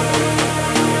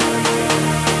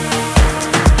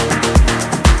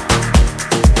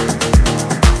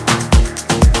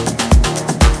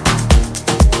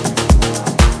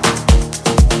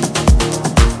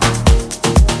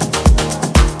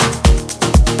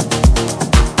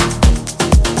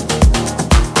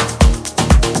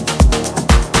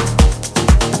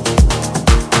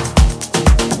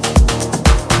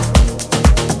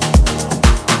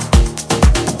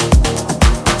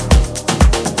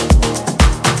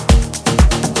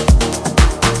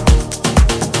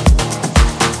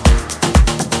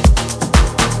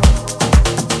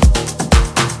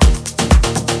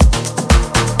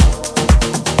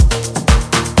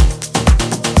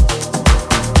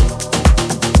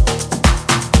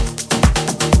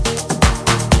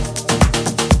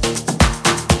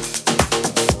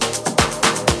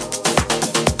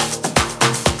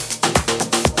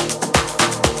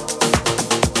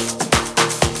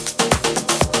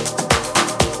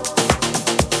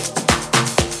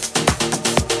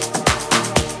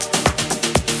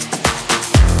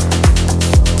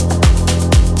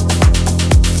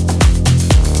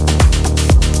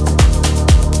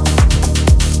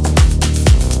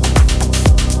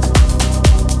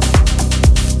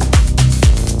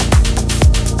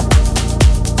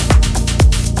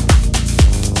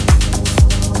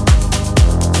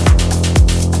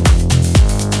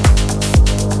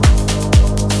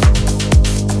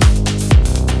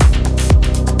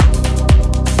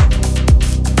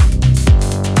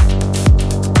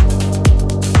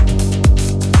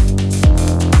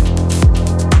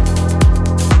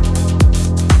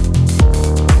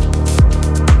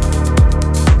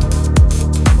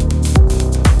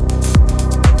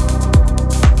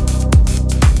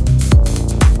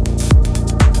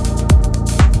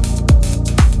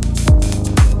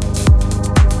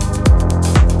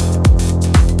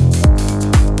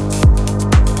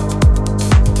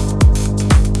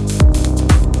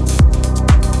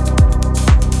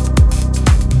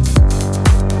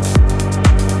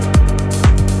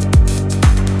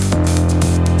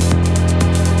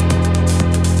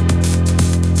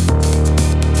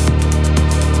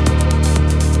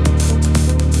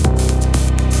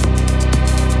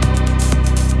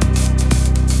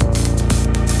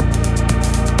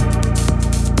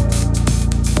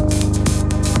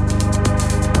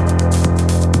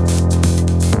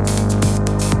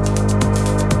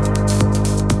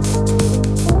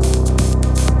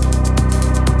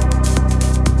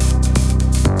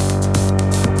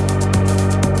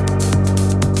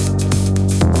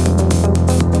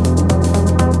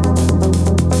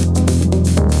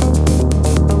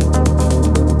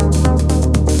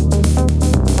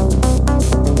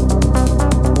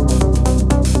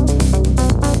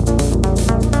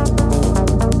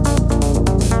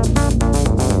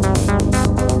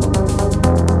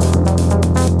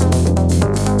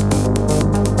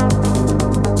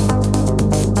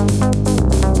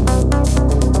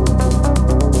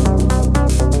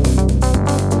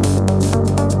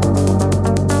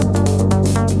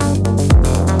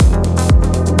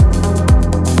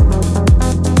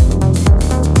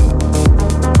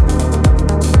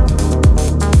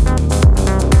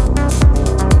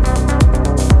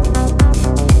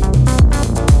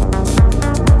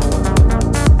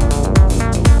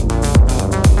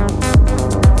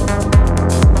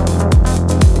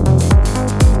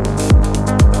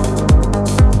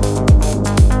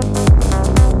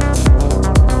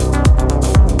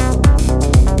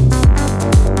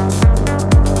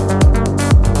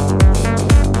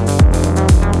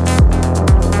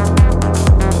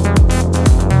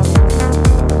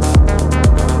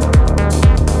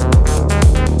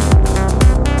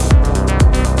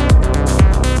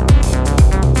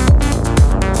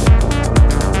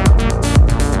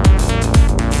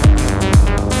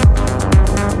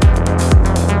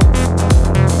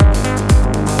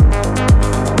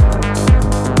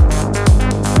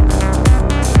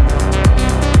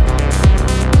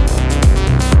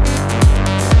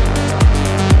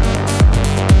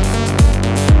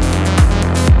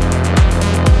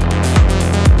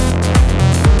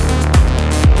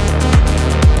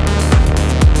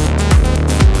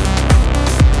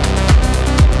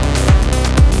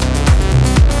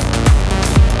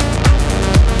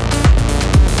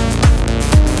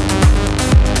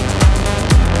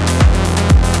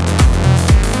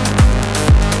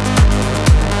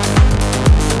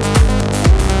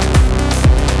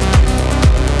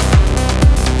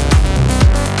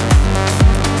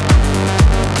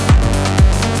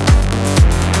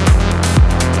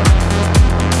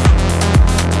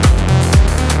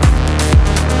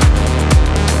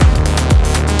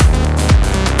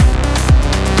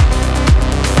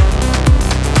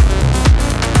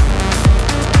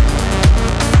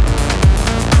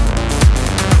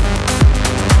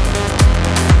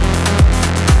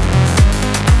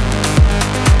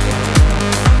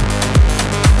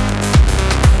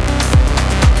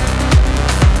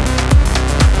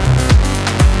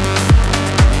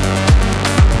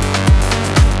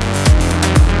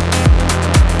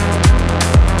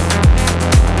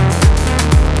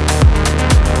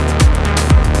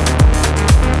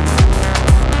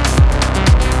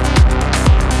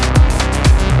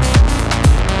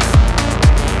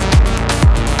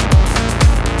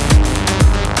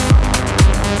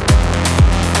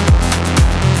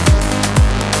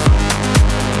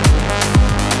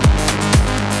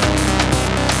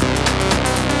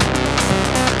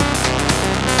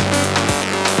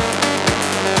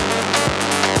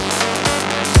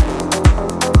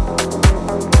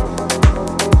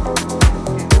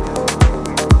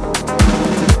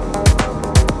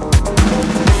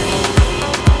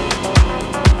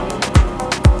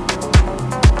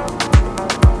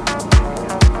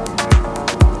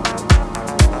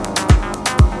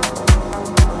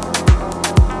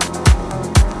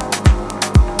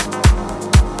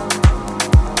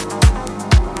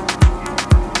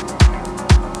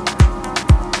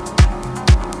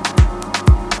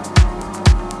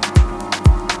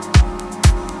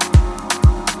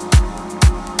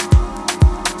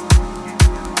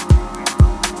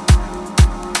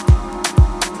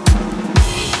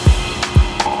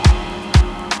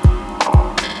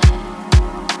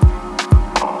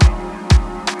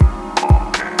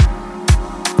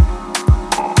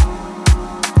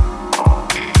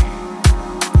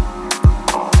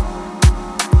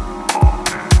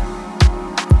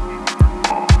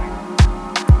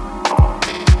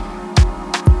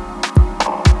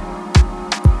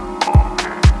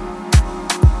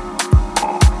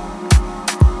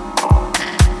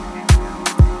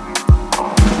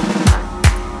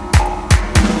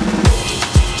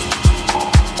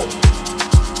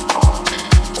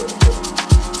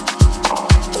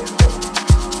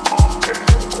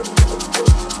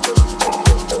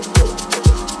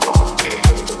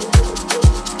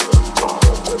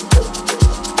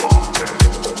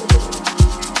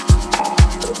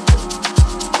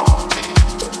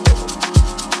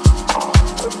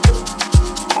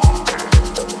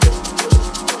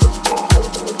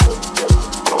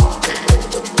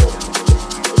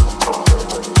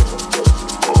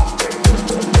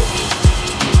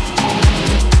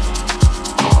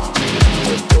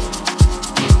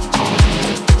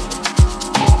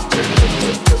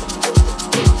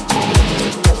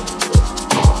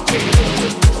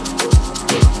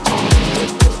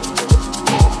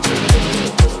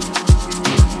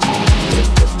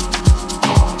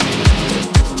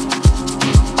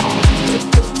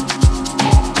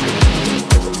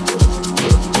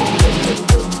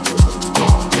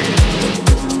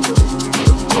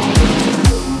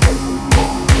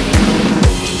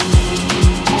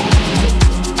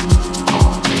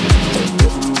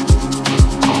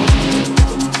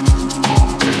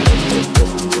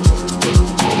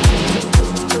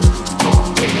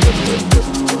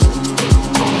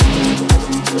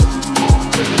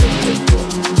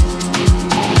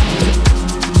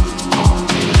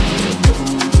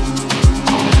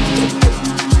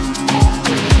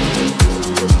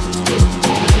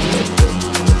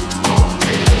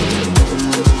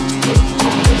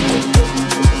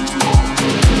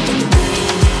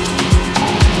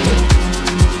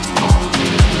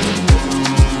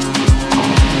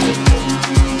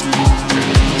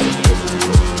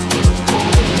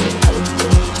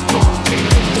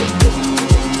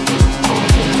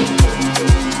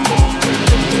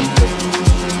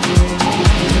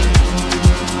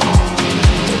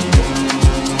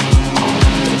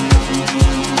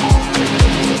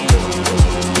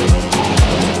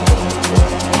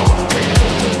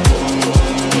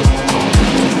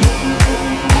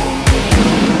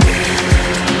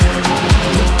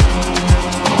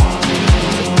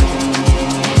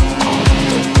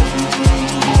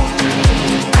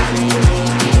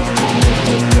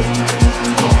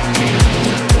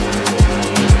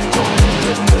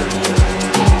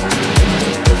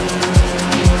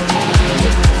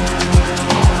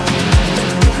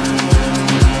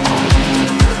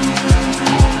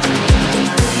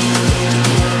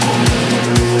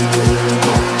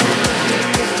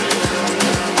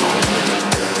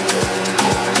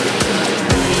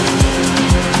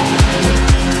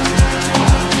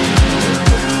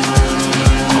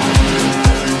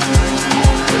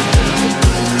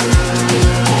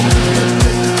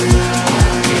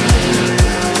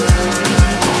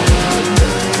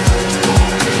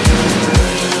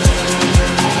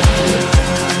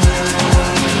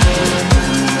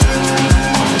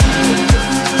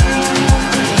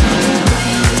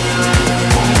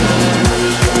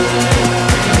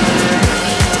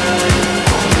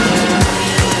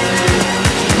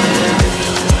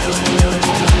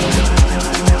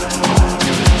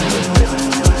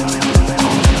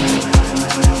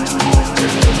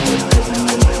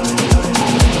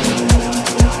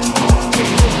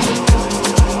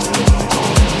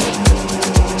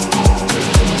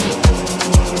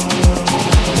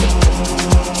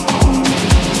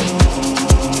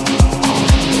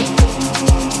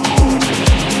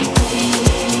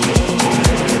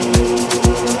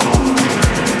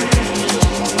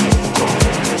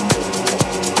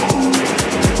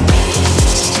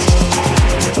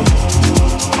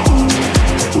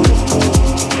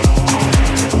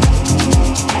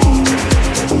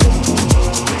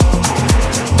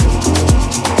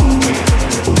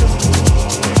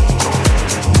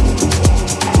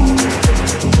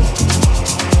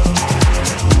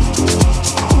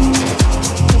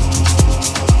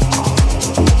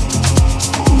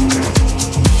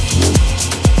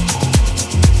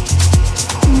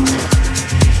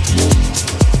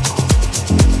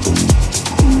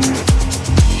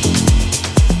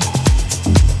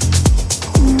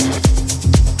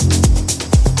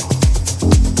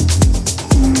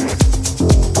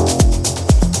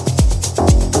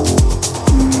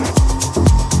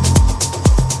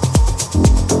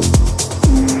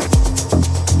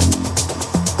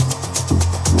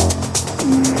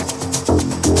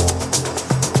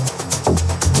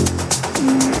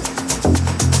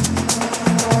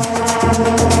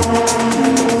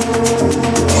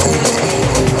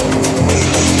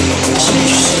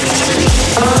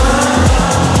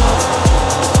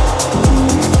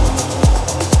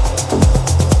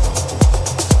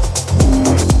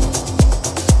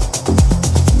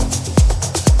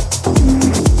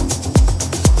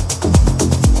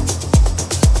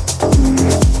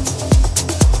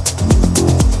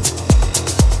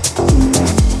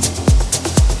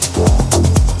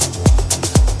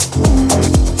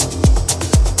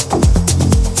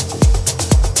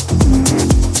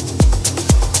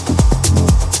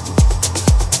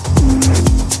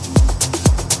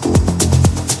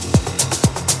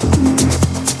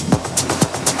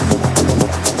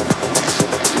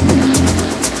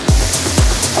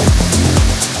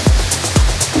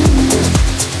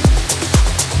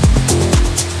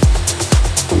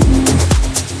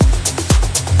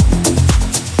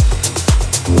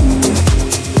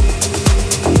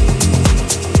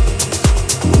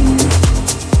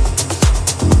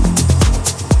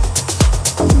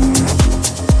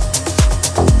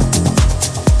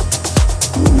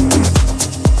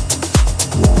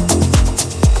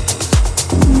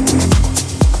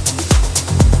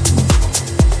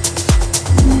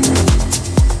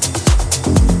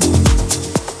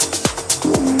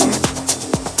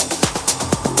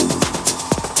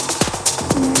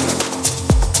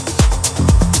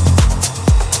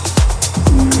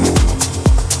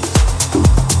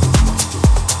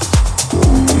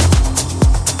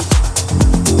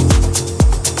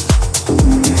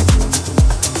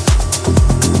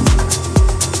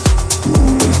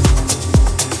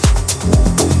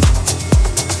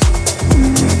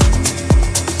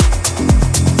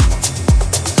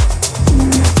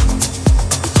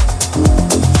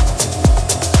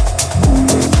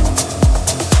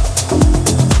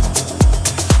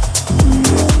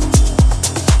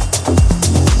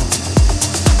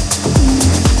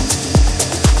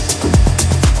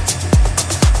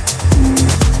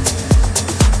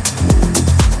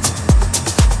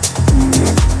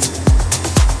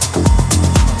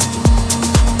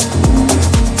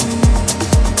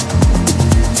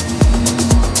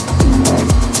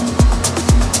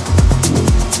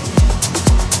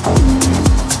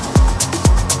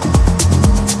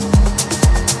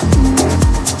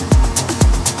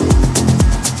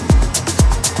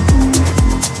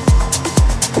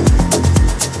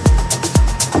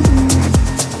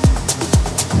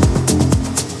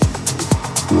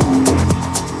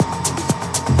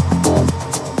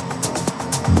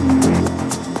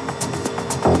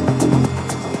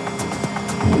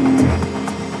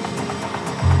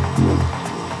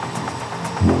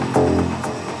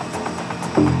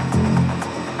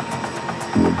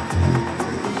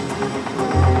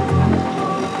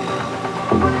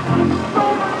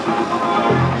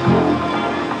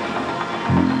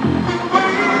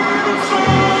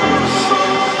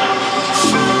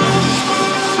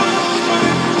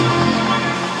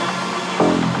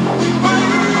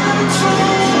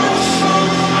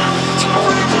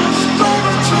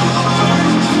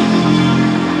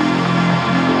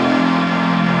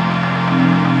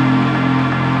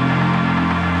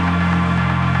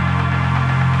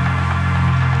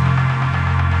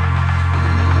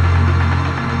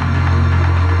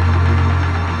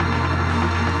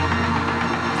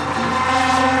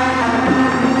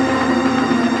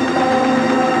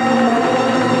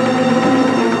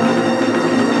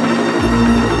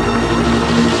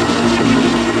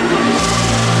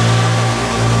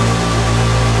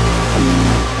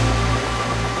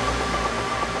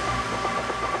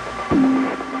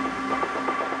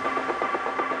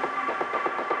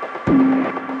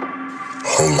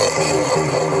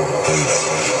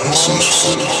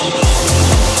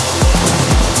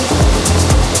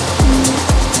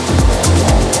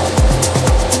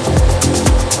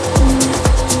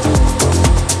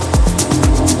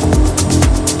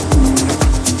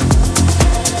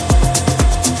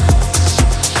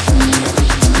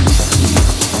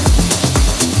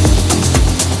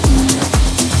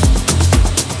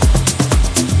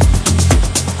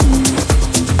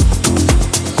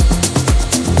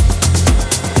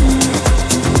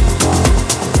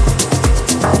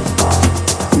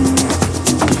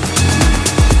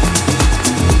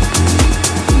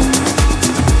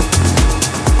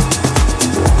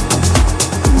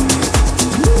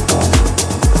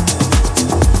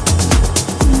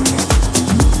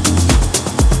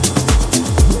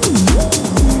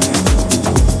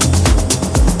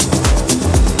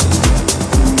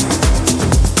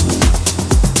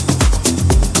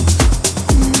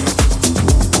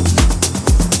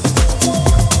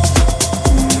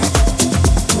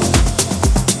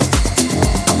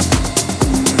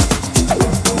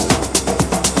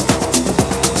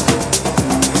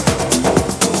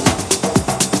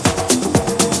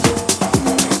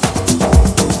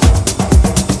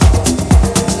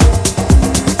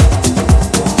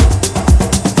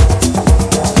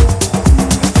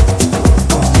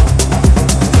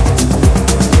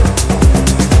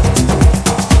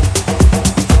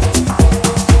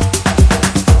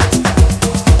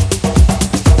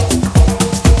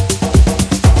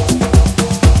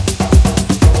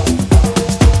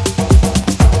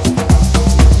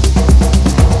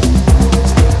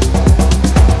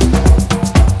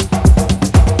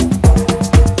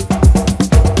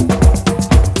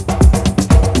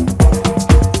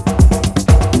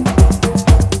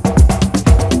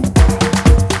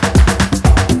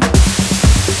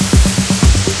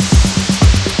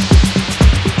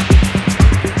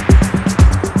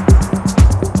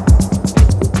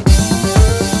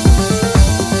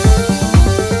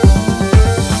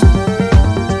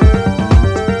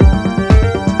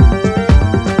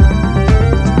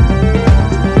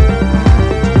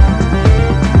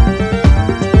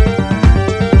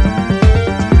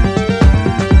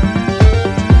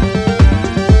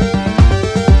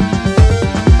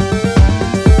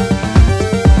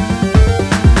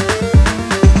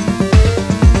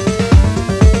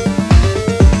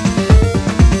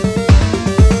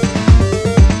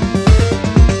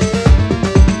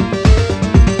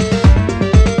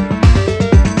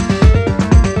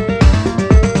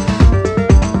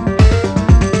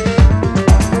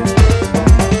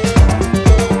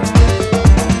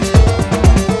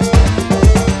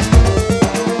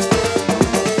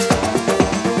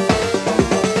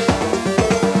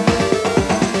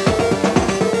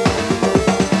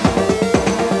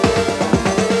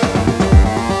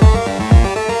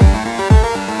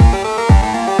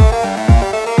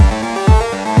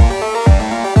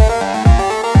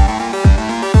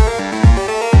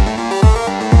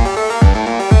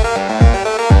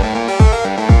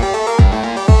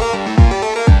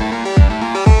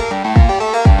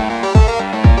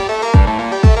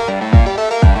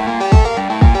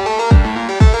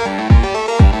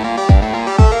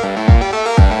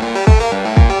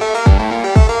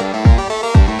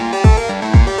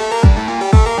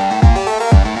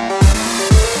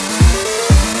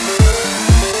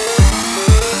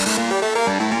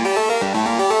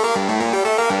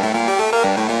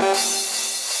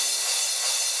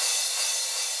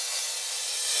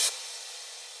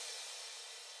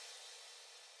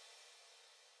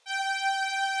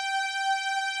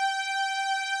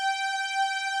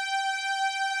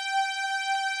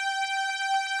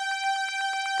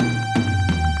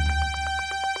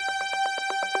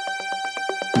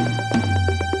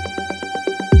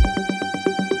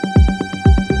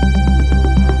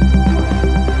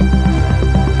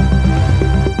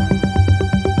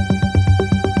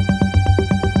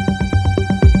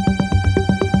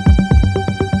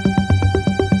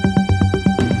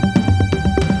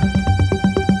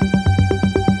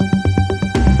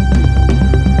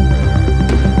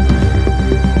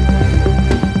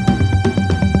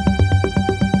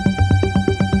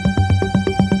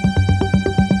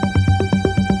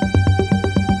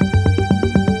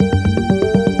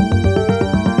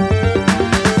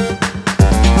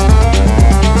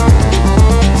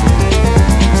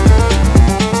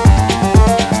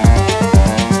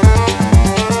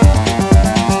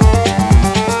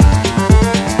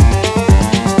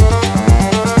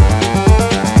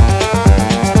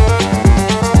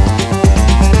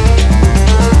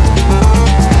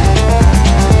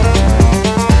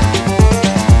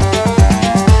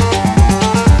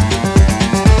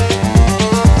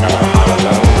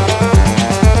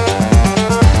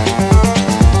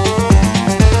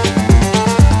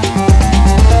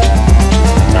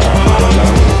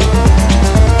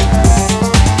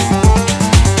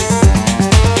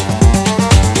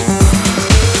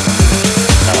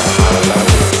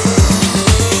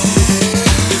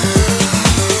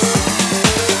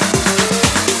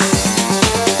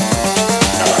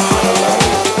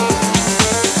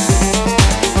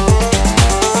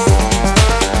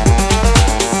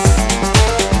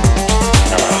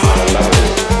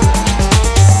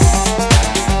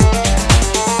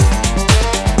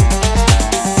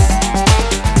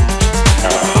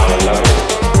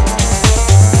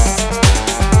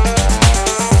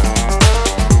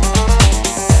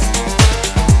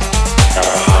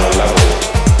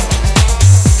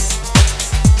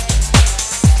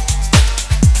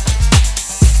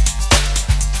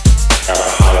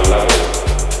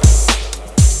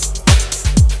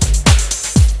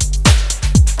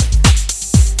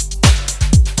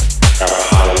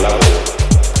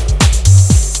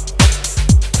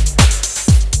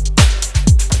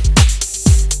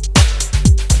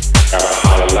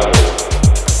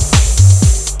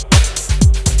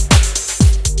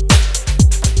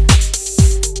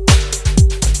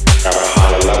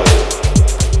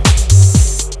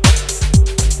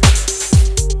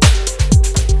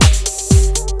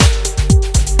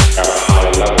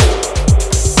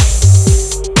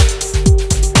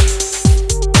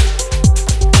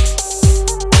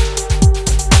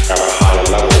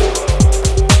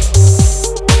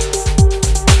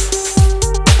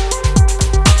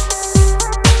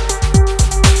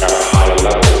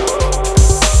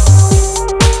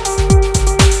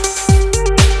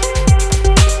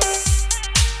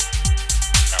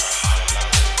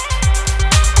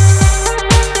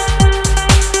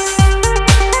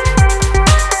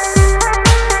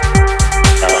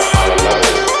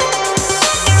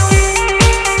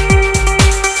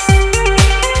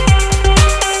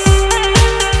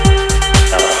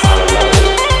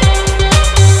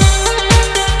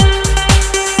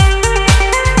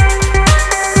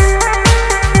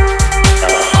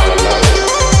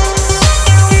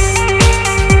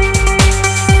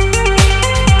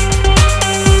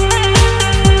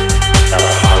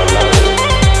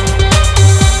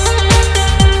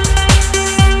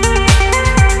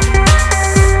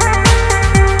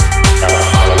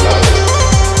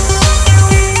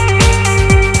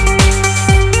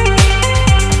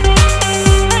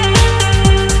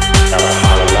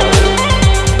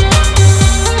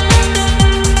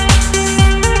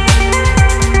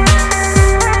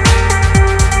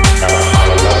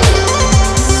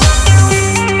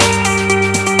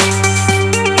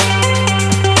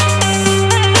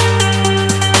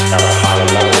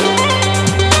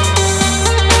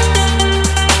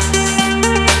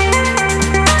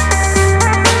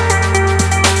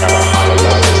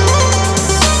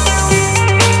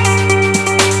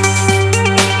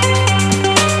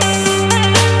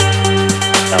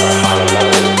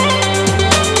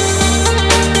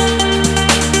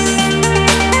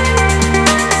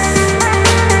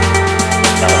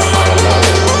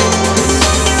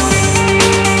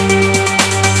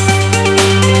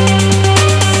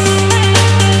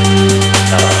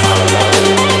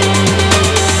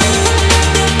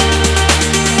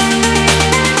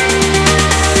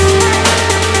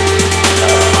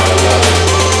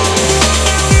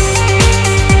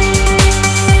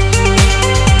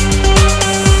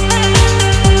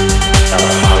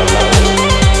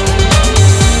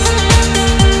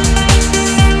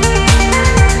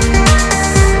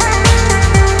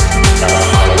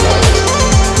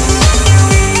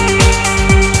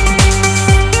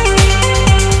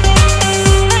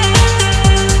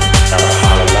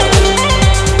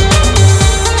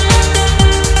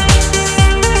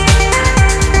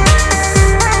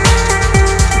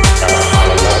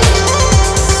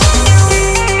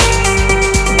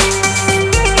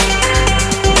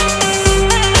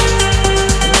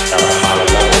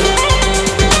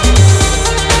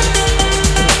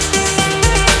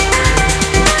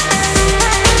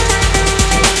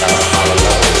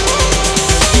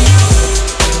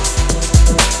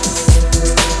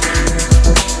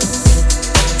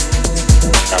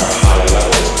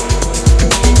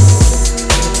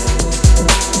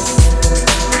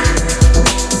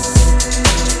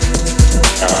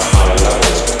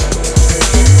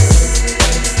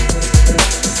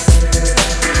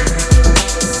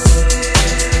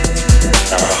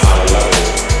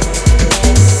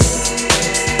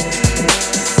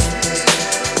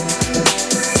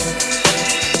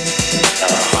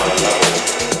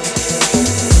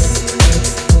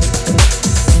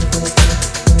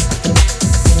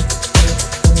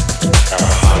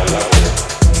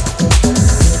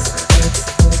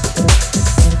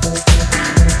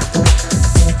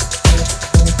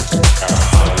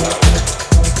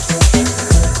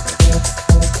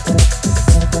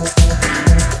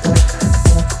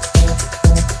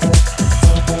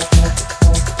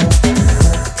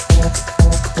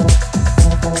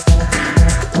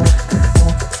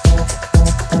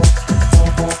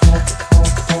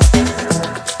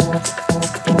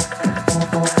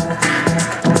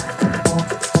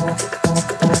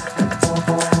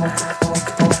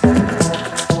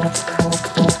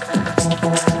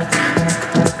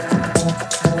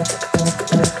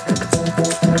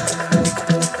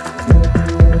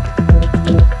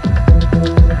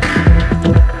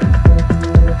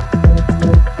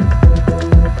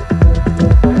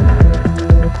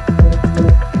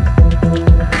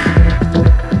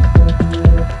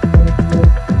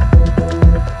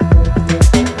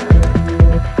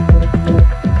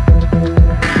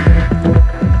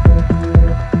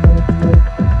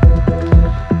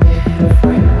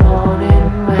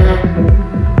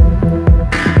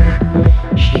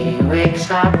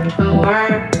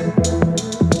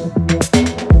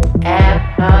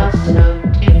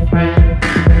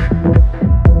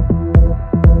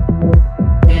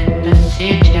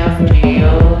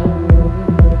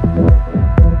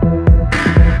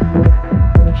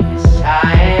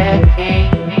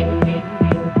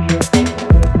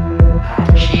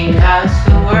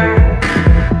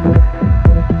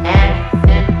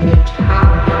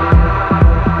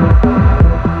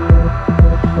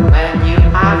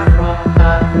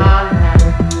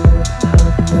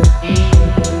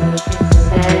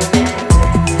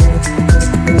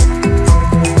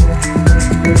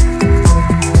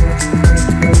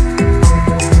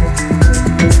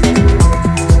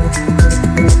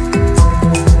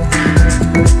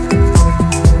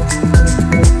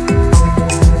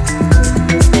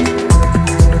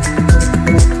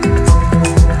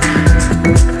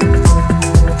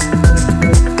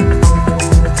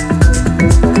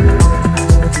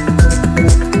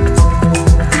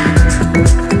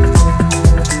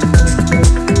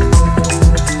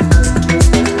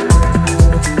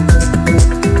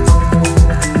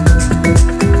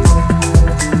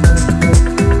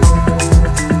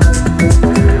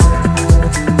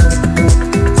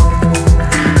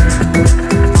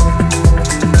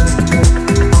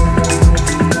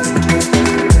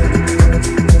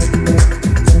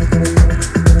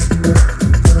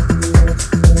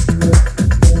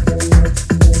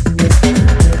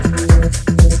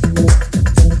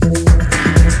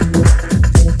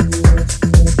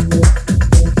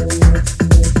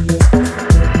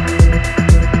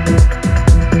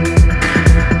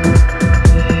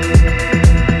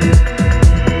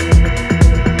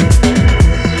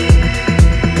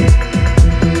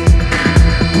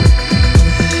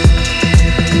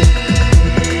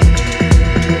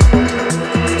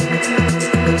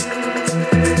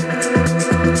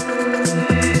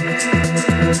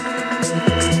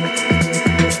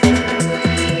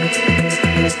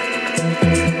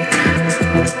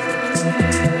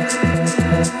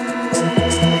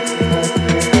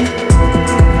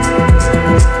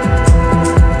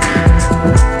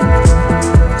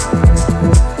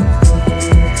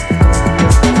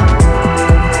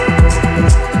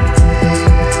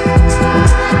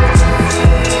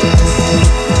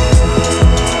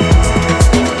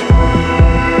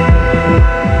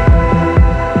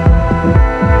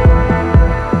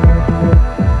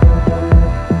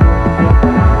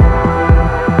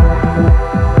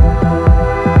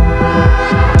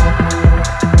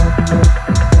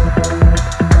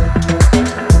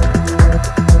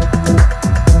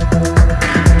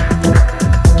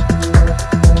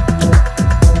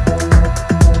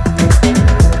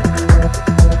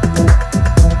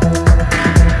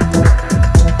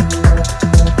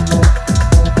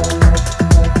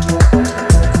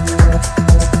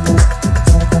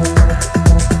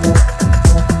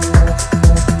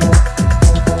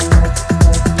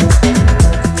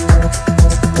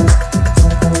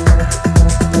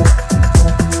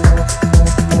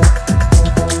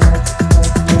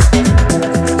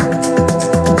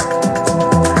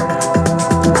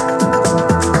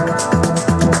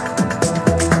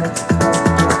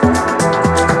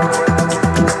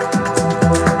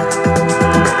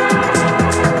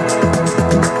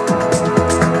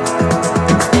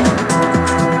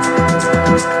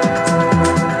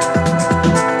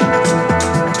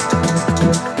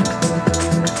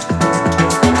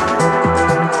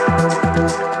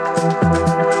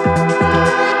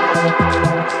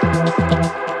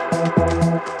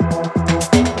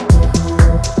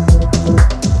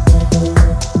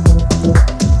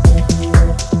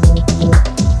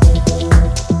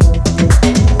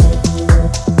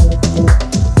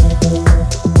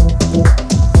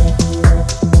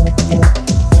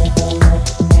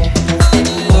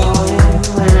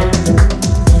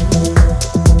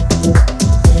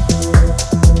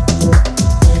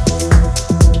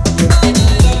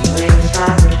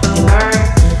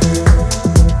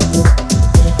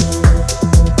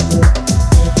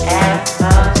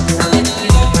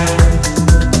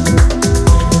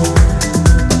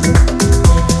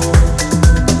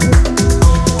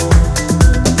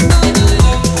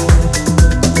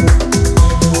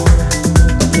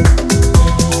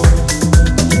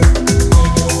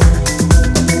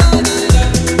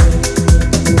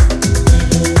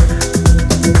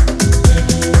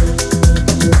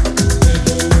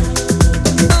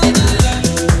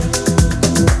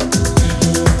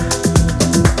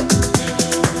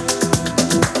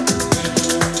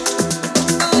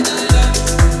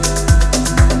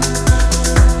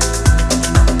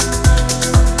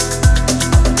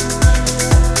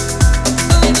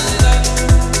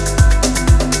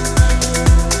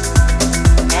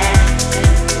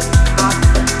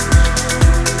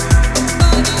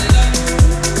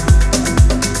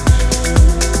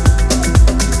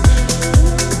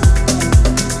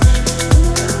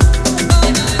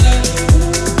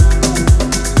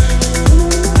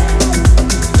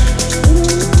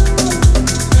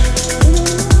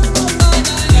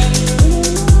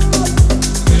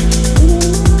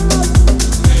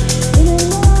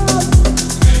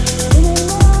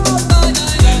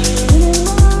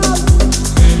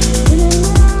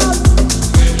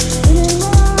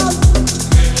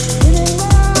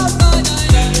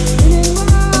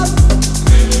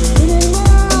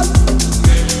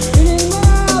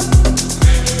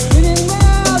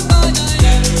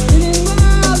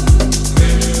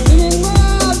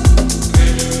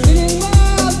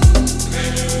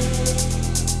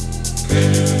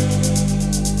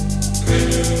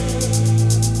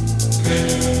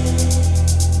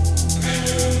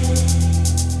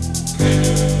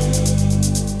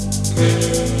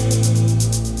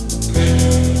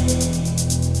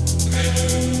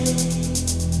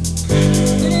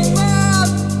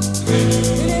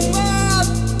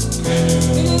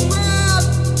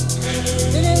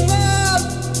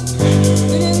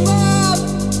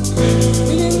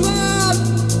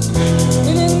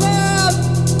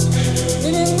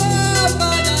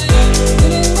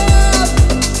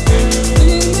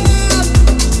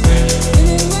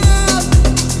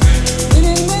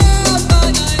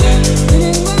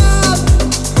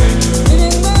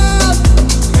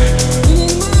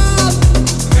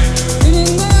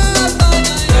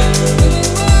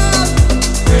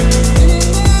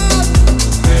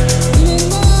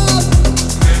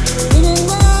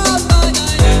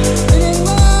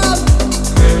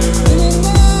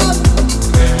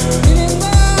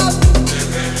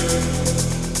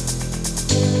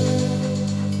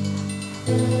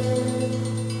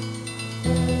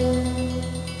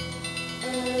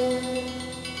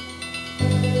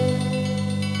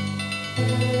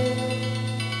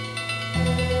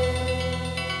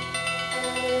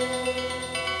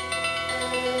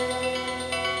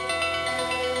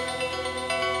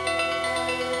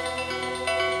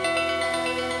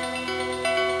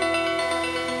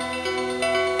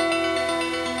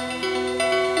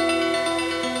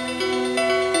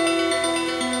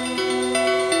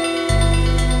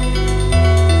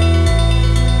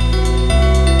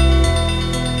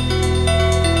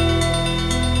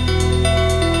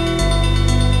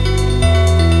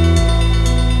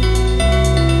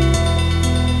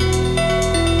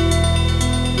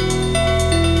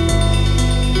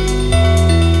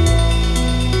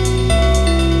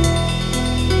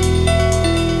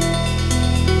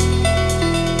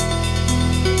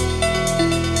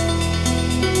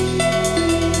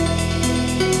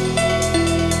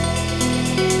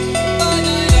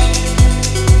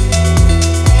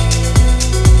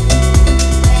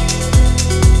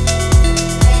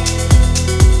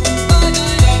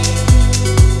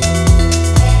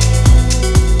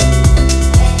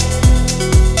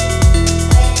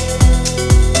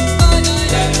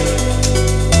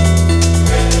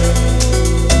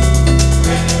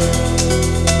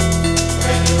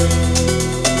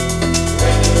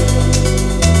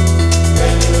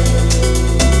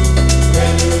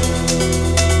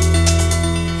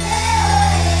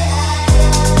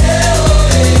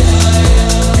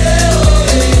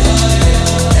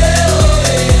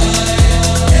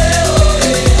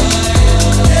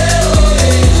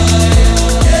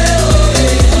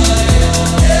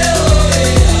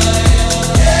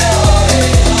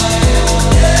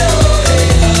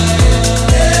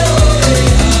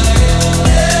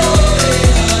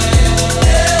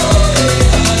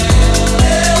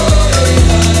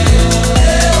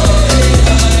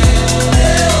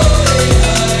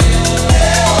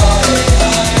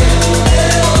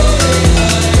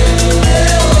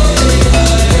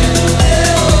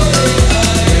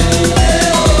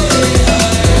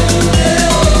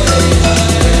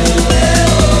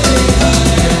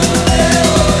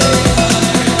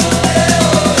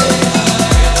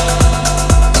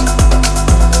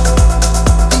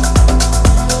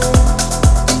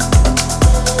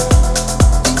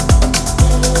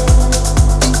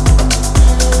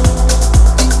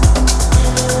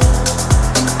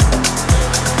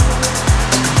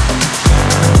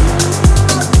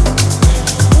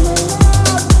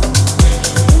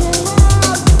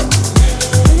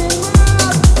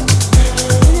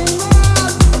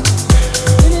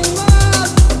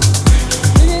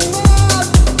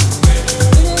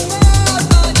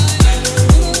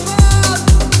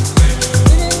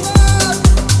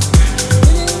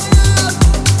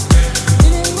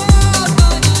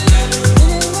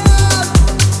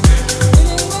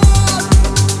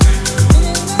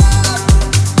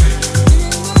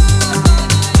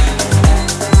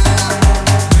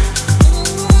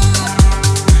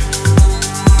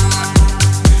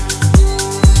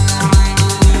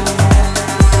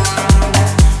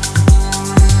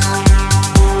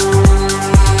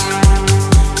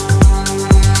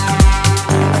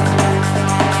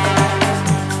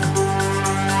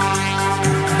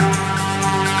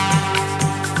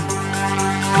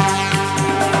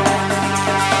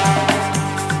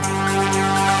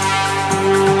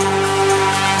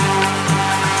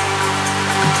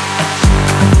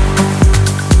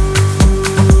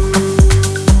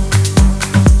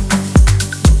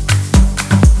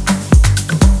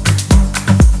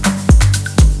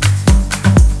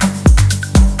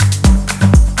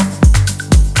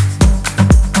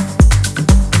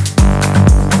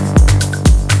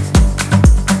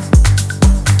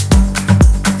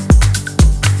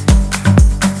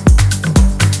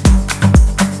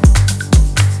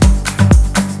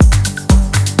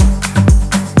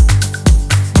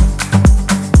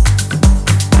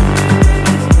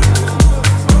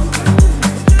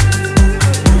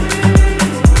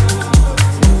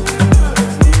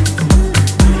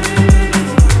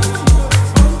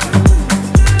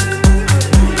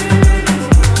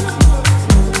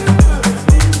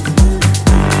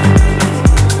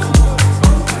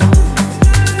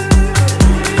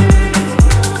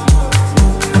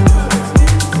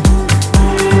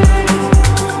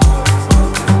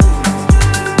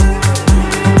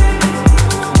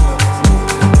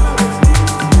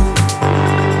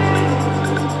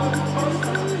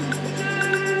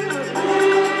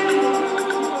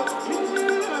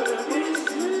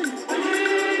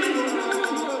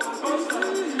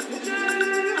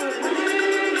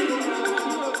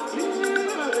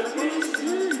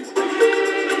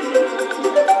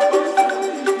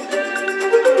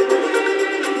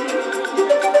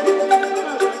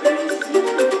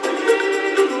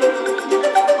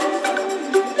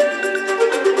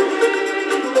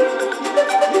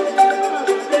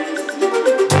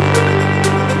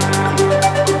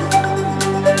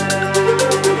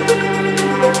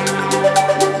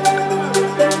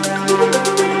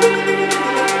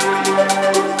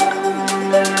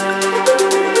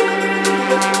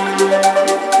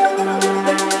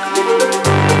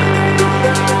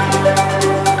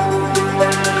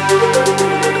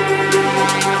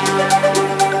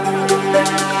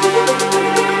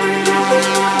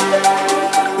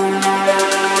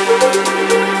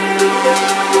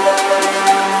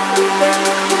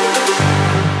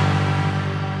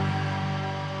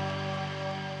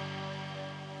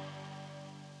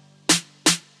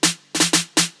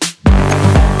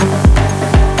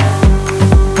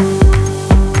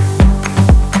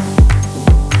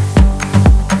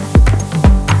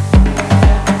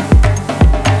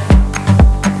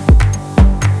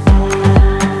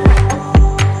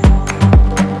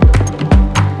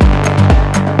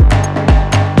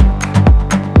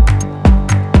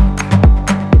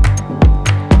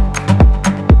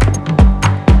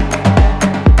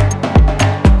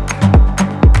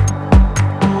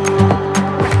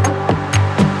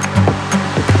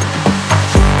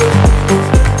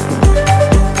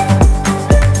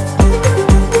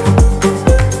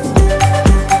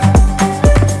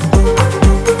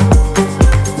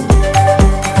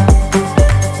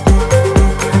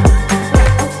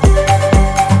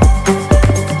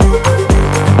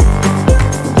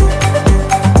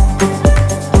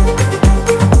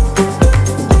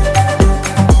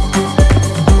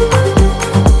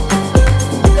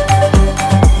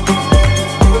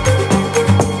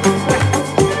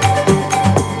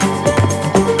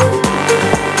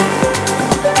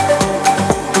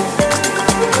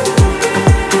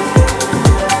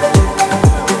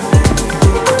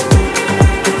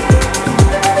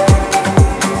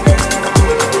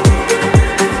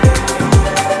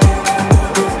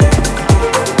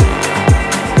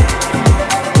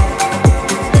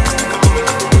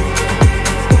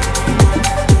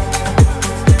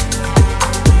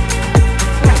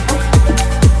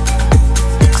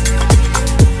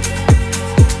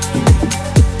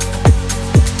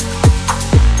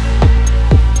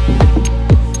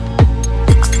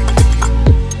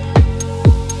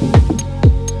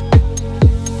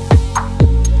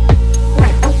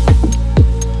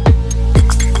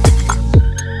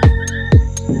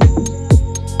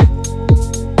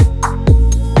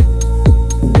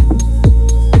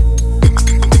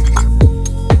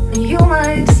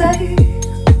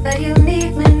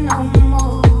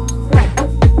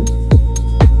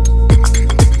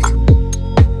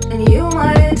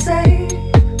 say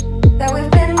that we've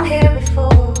been here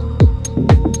before.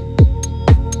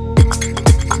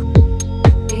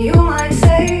 You might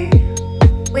say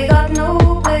we got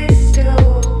no place to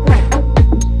go.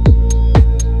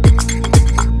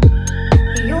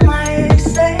 You might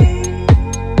say,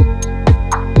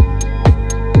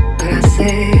 but I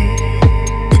say.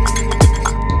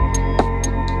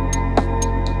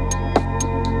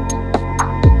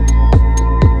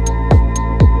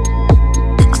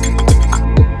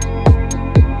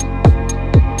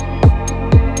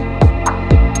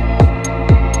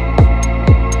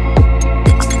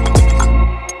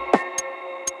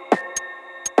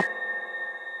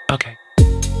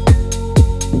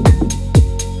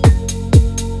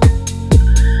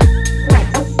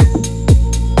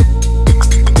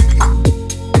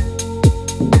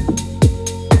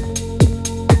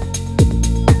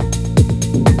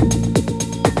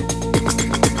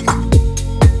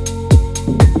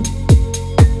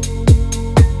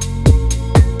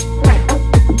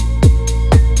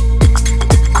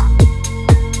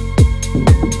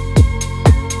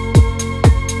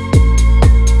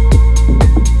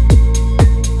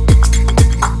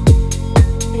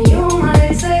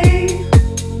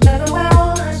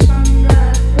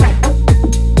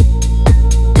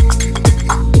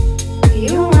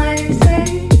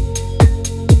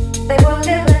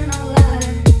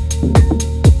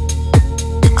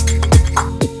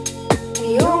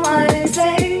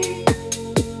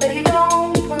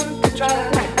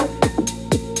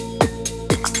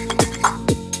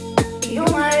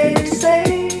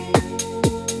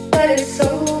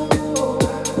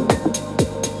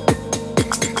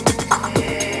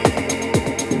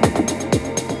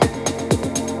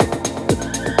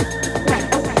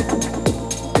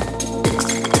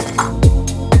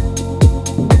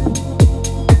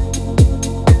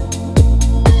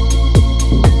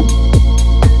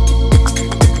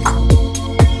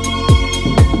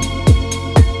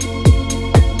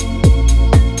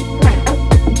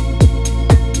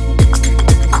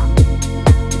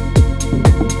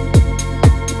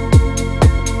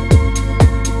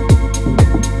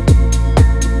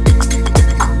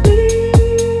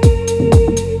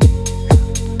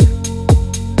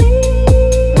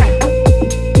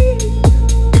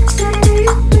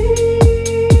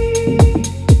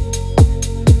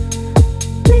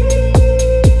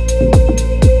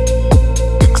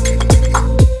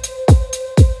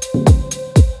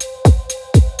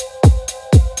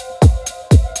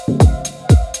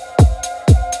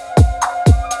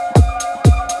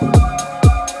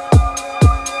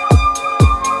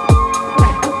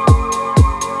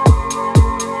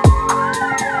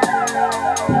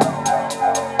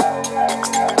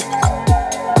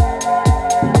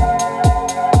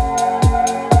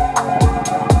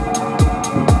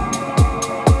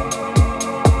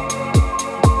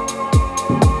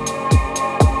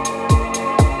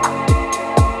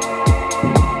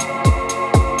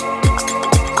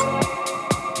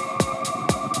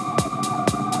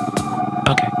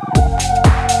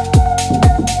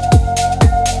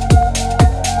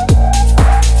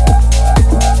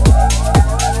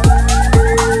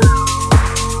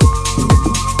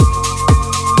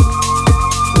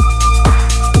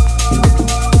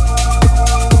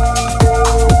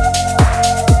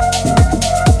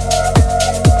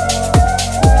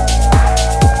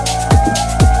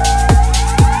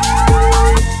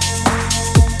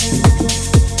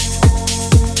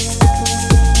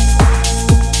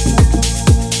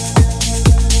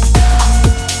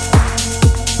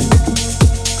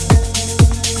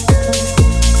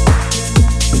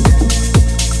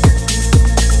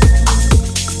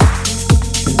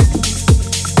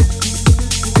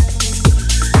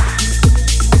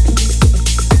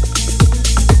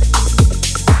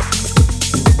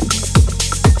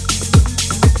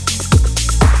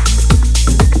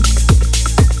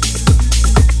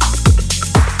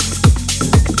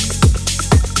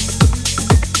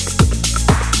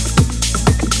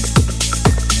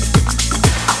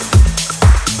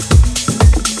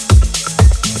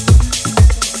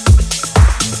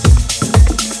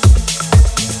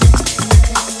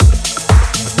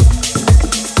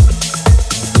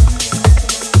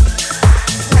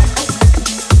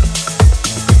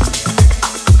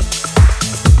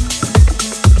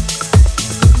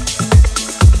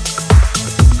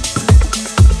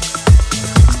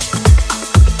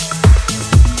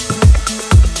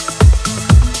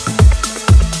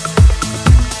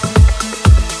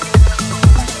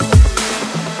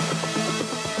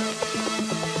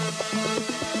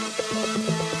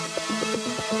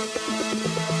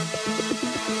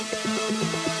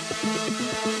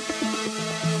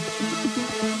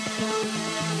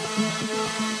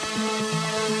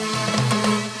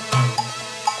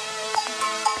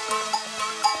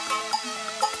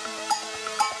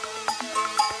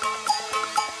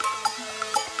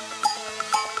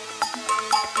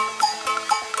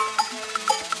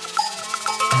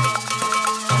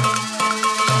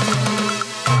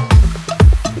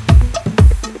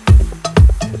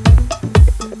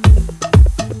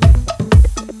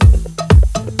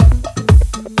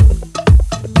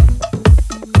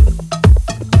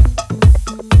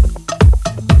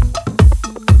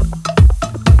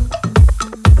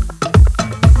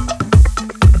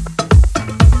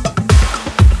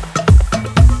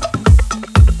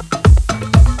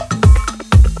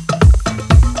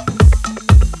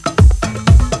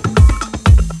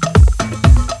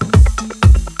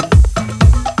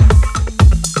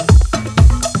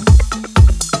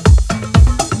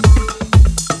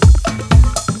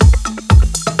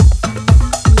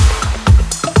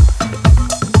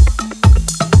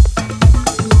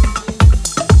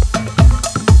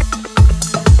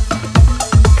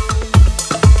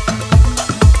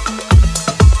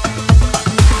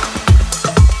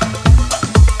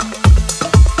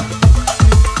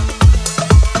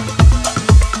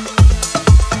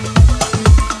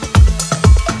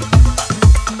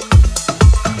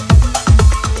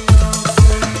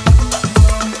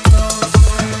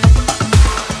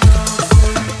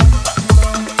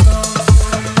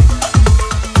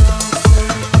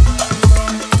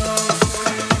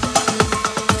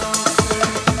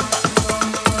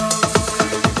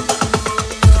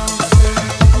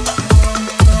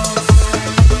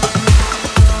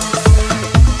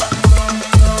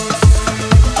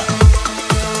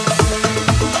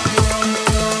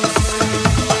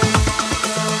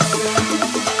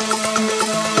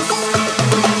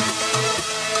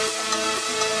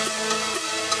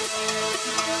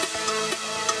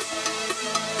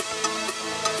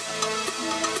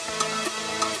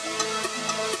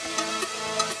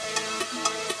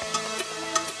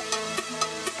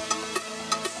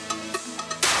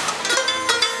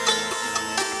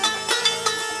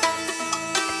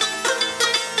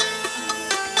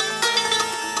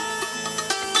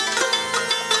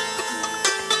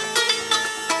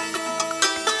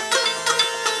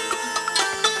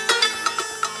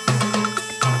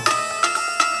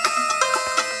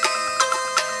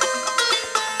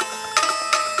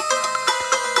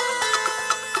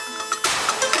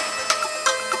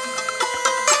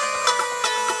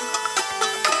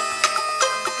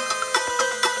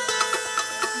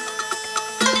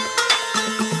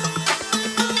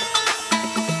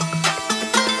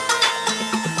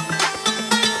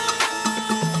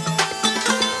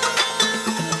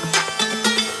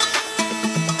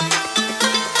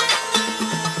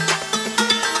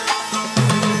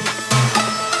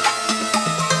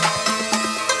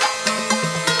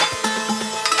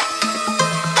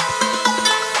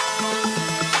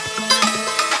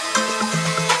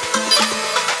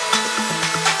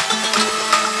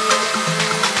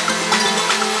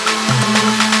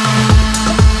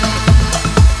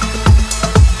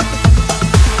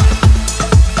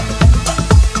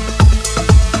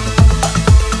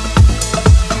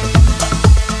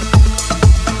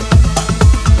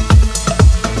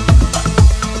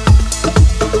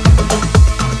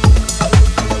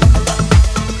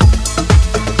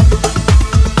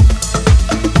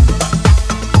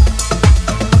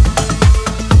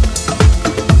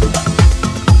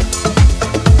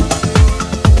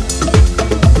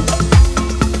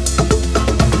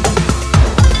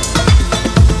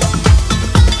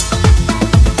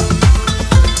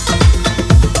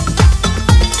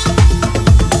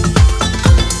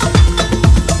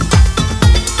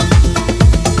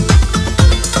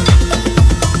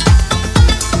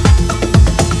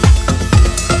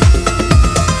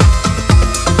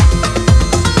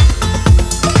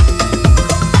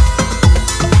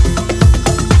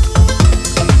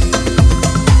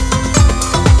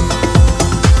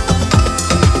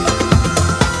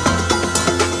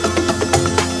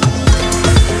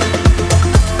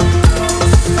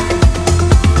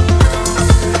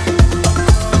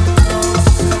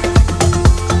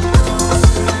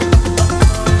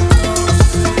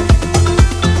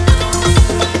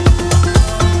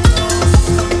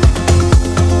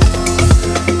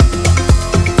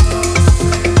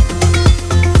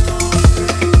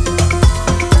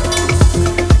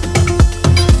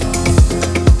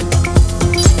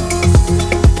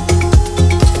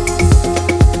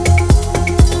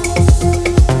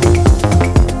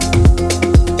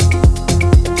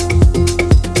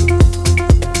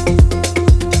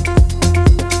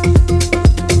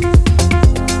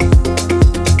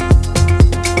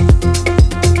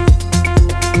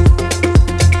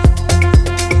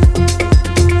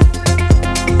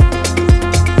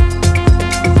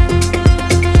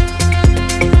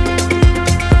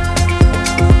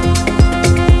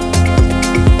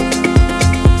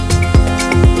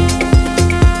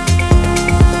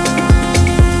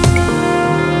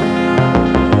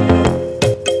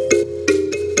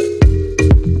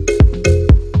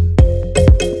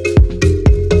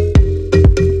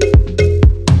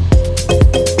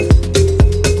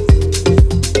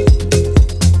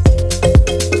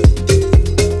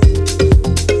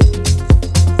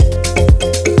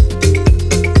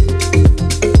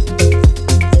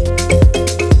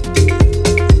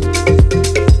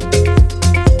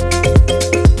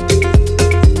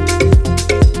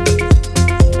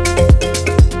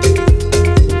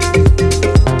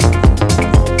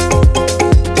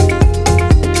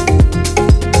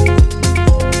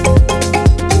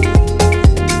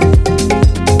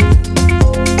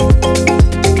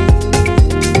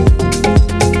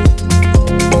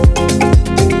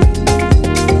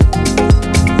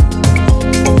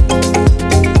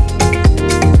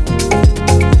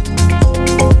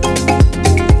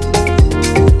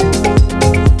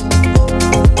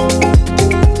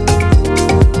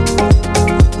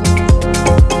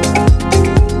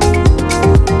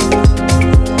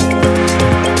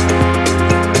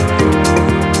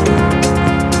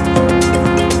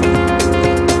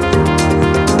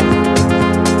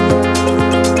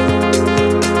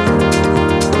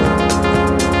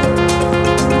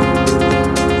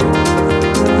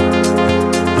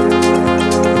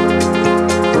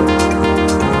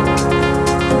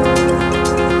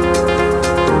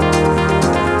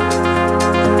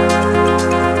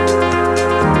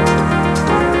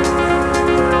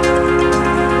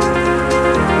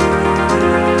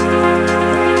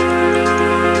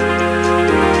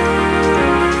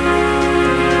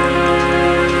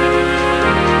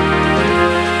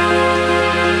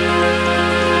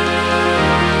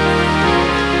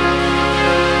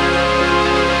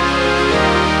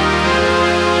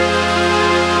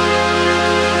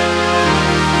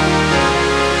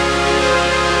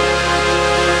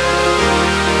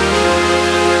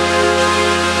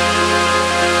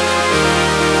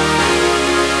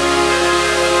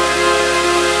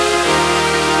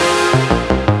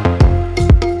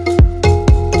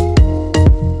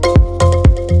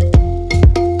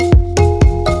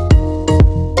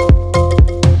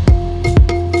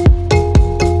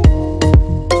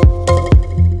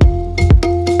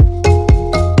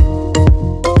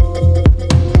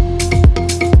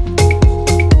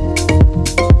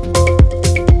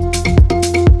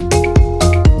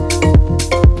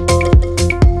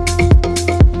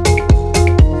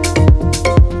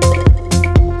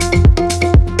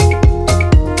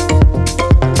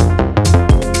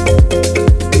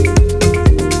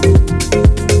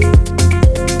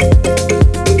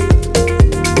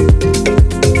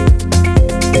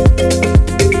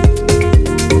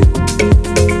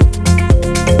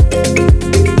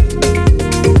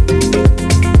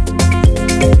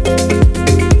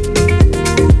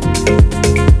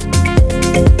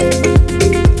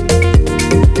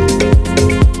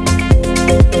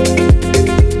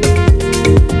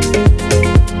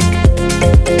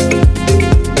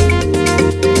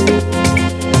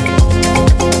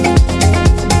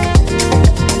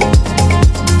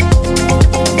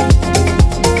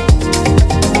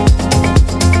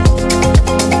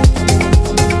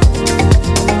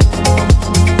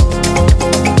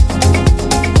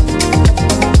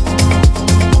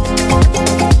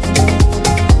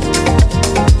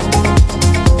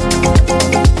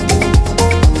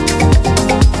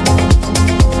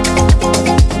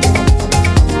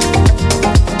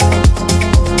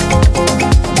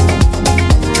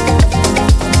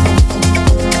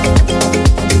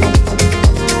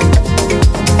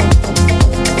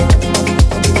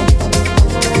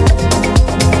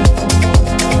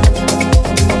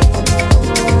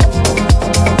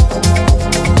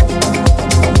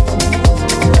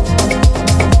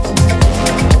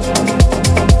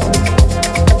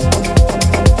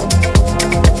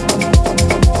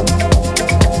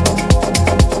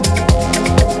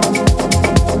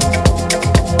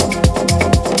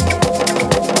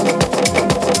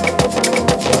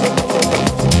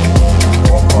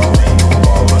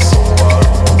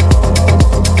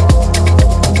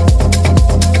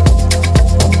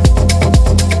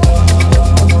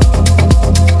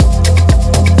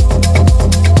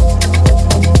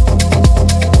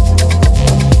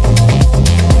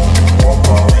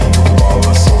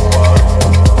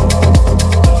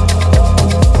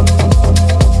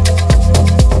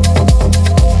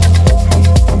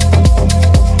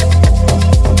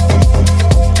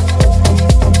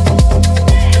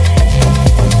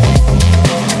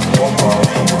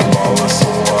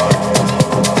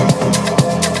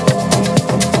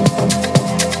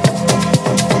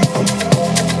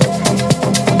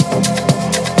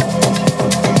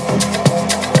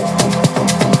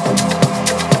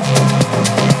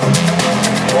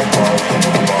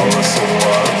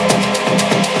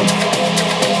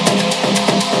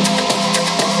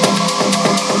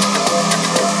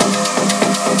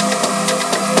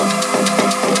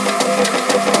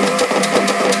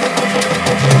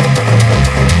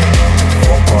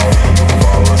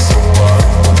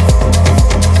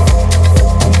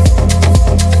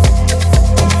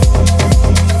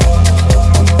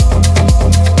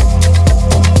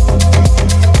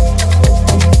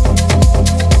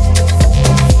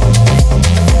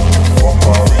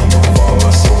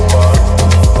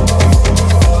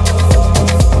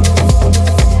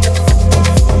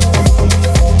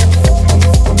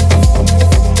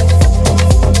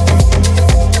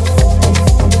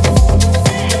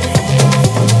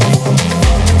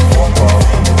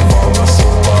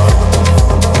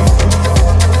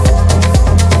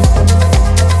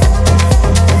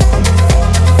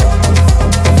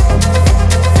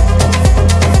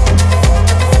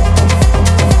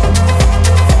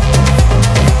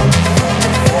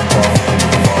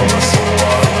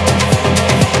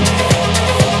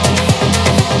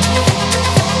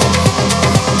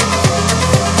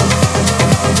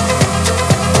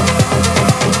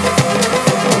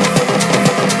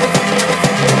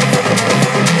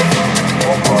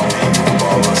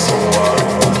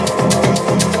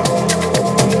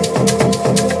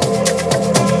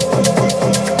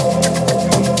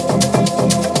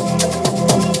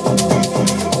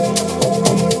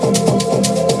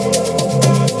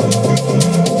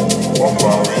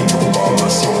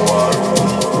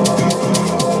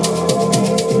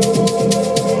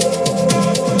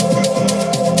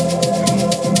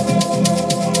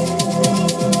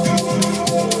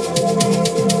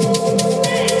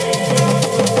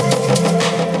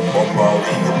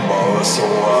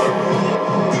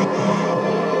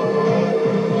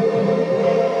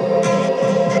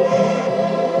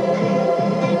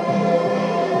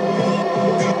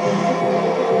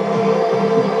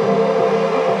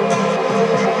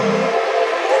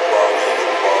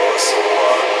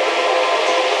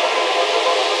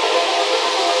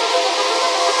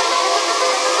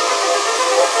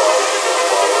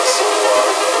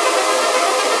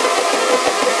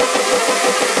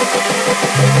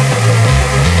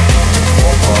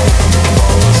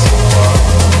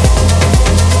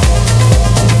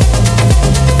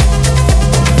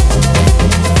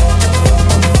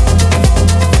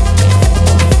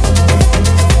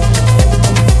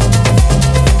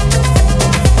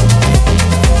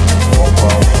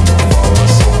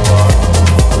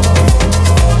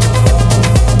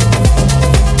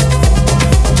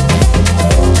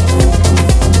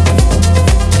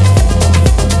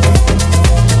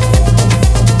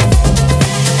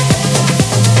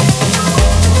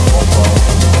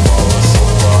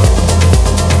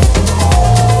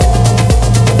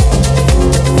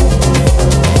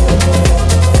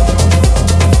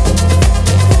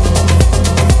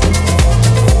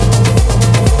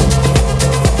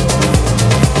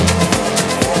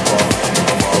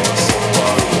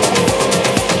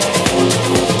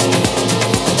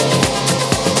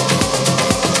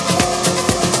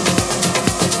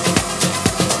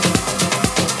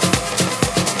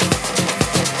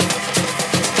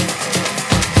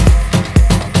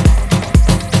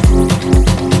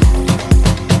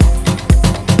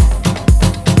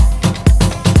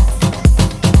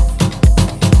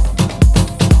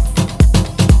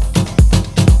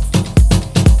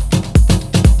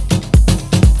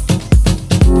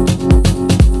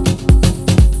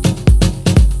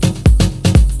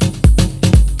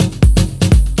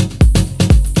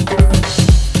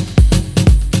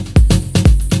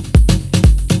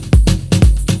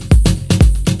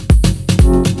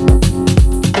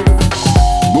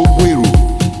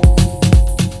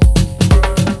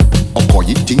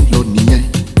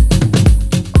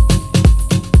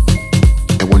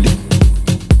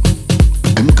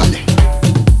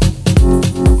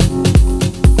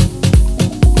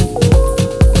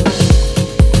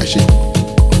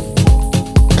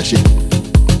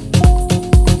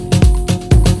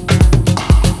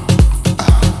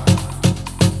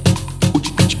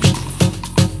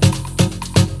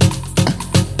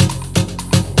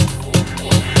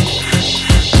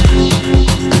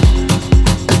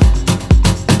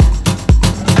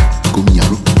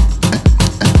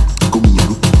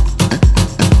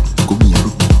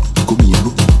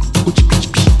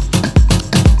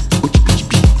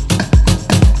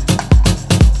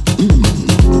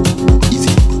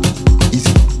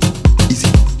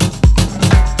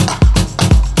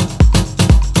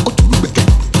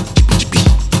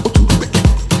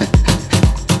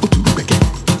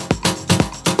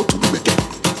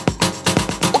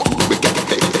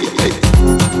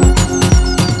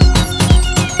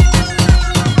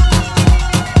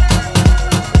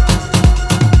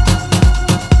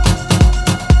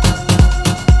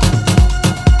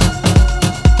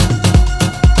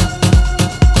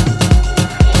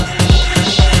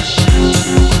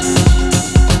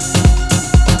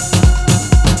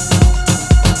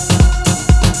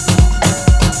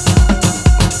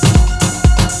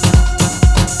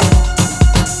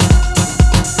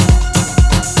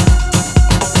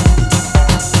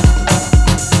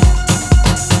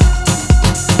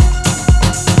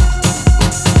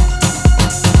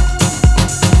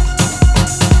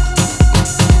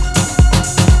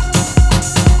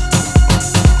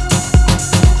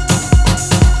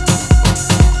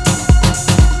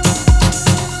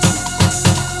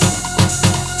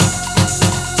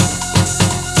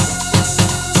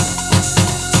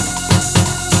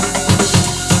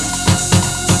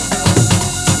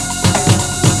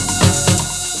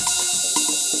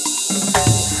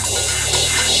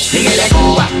 Nigeria,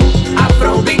 Cuba,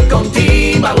 Afrobeat con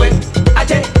Zimbabue,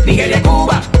 H, Nigeria,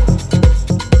 Cuba.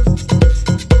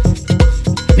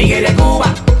 Nigeria,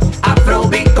 Cuba,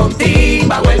 Afrobeat con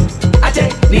Zimbabue, H,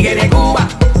 Nigeria, Cuba.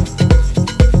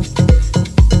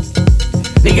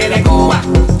 Nigeria, Cuba,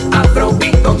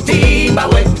 Afrobeat con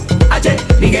Zimbabue, H,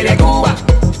 Nigeria, Cuba.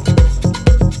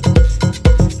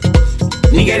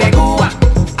 Nigeria, Cuba,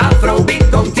 Afrobeat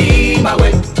con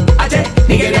Zimbabue, H,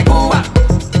 Nigeria, Cuba.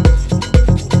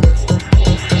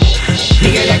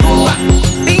 Nigeria, Cuba,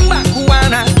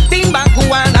 timba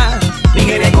cubana,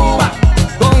 Nigeria, Cuba,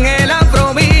 con el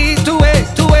afrobeat,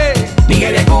 tuve,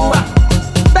 Nigeria, Cuba,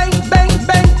 ven,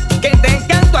 que te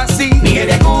canto así,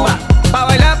 Nigeria, Cuba, pa'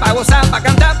 bailar, pa' gozar, pa'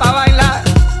 cantar, pa' bailar,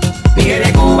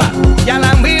 Nigeria, Cuba, y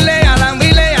alambile, a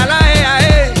la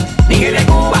Nigeria,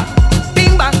 Cuba,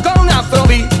 timba con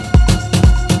afrobeat,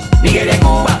 Nigeria,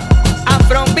 Cuba,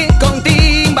 afrobeat con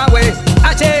Zimbabue,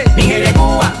 H, Nigeria,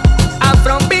 Cuba,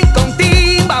 afrobeat con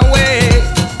Zimbabue,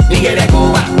 Nigeria,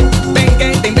 Cuba, ven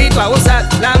que te invito a gozar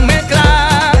la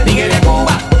mezcla, Nigeria,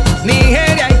 Cuba,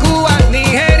 Nigeria y Cuba,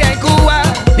 Nigeria y Cuba,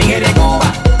 Nigeria y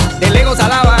Cuba, de Lagos a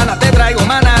La Habana te traigo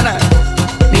banana,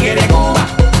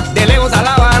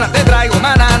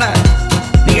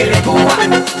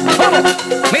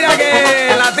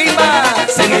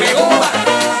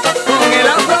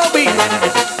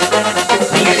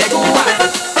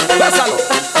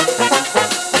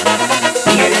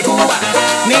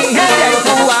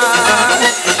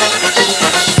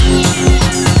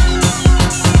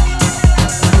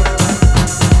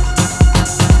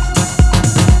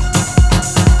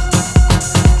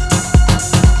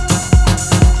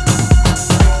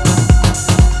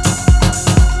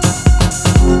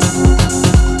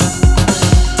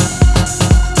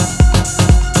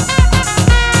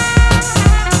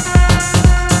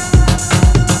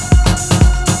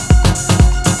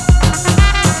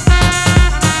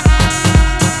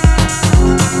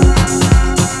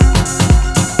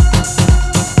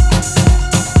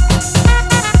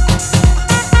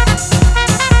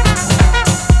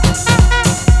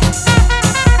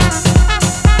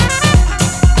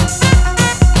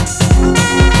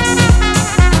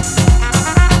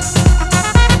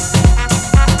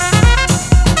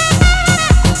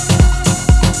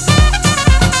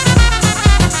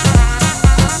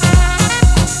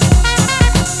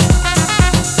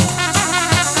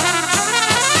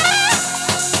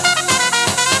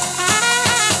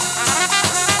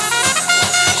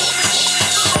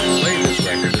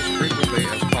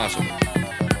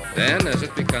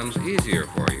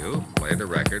 you, play the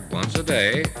record once a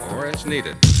day or as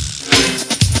needed.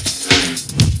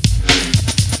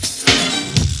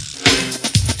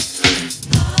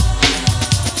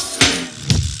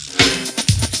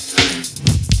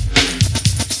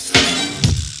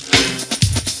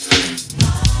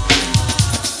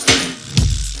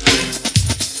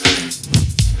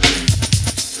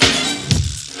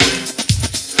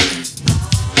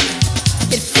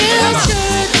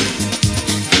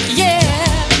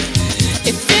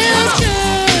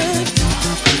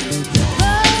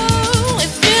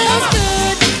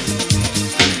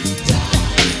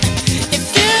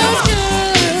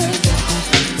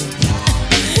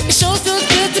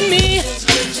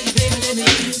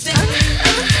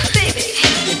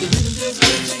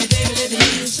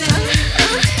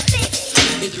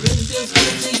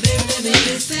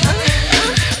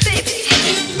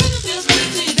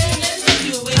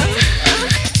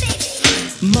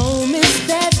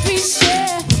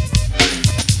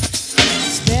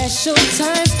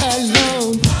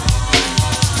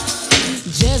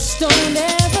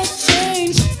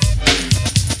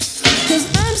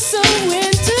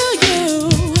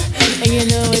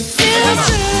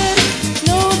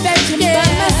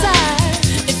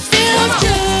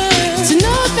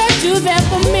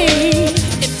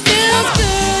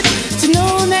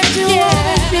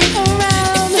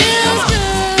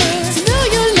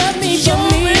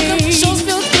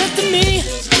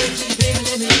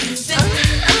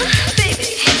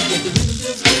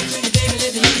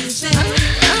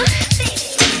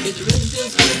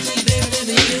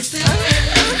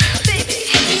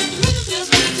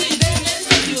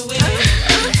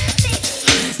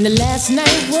 The last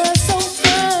night was so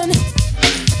fun,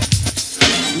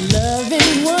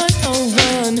 loving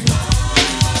one-on-one.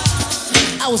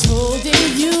 I was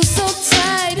holding you so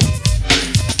tight.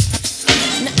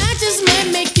 Now I just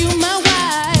might make you my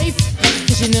wife,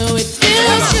 'cause you know it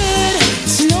feels good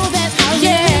to know that I'll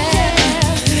care.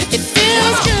 It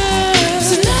feels good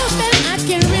to know that I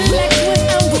can relax when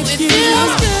I'm with you. It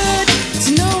feels good to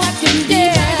know I can be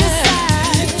by your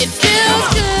side. It feels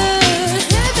good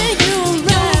having you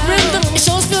around. It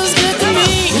sure feels good to me.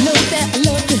 You know that I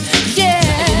love you, yeah.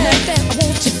 You know that I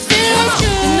want you. Feels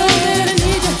good. You know that I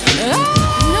need you.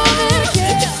 You know that I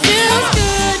care. It feels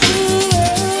good,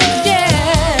 yeah.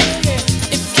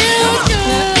 It feels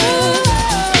good.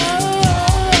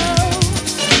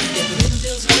 If the rhythm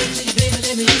feels good to you, baby,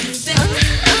 let me hear you say,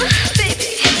 baby.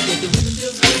 If the rhythm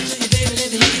feels good to you, baby, let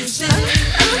me hear you say,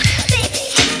 baby.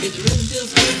 If the rhythm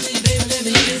feels good to you, baby, let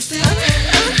me hear you say,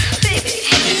 baby.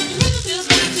 If the rhythm feels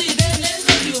good to you, baby, let's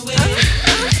take you away.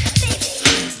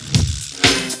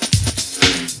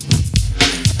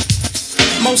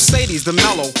 Mercedes, the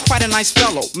mellow, quite a nice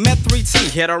fellow. Met 3T,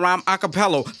 hit a rhyme a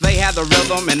cappella. They had the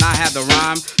rhythm and I had the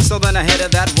rhyme. So then I hit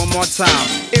it that one more time.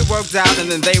 It worked out and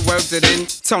then they worked it in.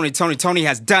 Tony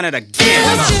has done it again.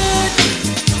 Feels good,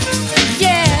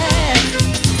 yeah.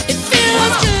 It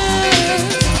feels good.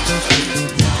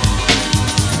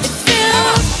 It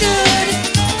feels good.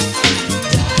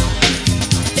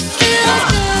 It feels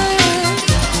good.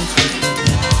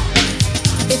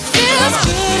 It feels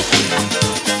good,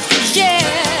 yeah.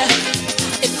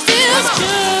 It feels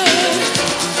good.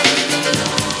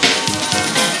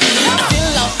 I feel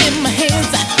all in my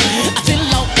hands. I feel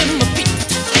all in my feet.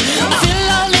 I feel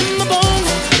all in my bones.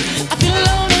 I feel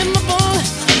all in my bones.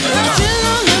 I feel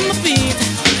all in my feet.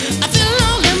 I feel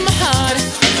all in my heart.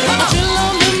 I feel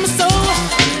all in my soul.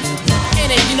 And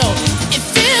then, you know, it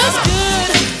feels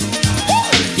good.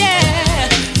 Yeah.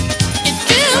 It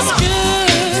feels good.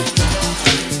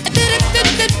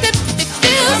 It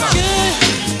feels good.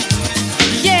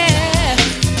 Yeah.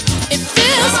 It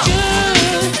feels good.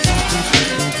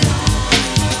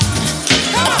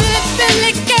 I feel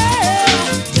it, girl.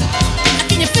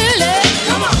 Can you feel it?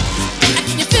 Come on.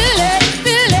 Can you feel it?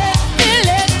 Feel it, feel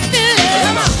it, feel it.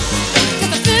 Come on.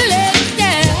 'Cause I feel it,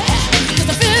 yeah. 'Cause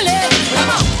I feel it.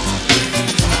 Come on.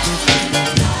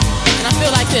 And I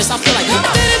feel like this. I feel like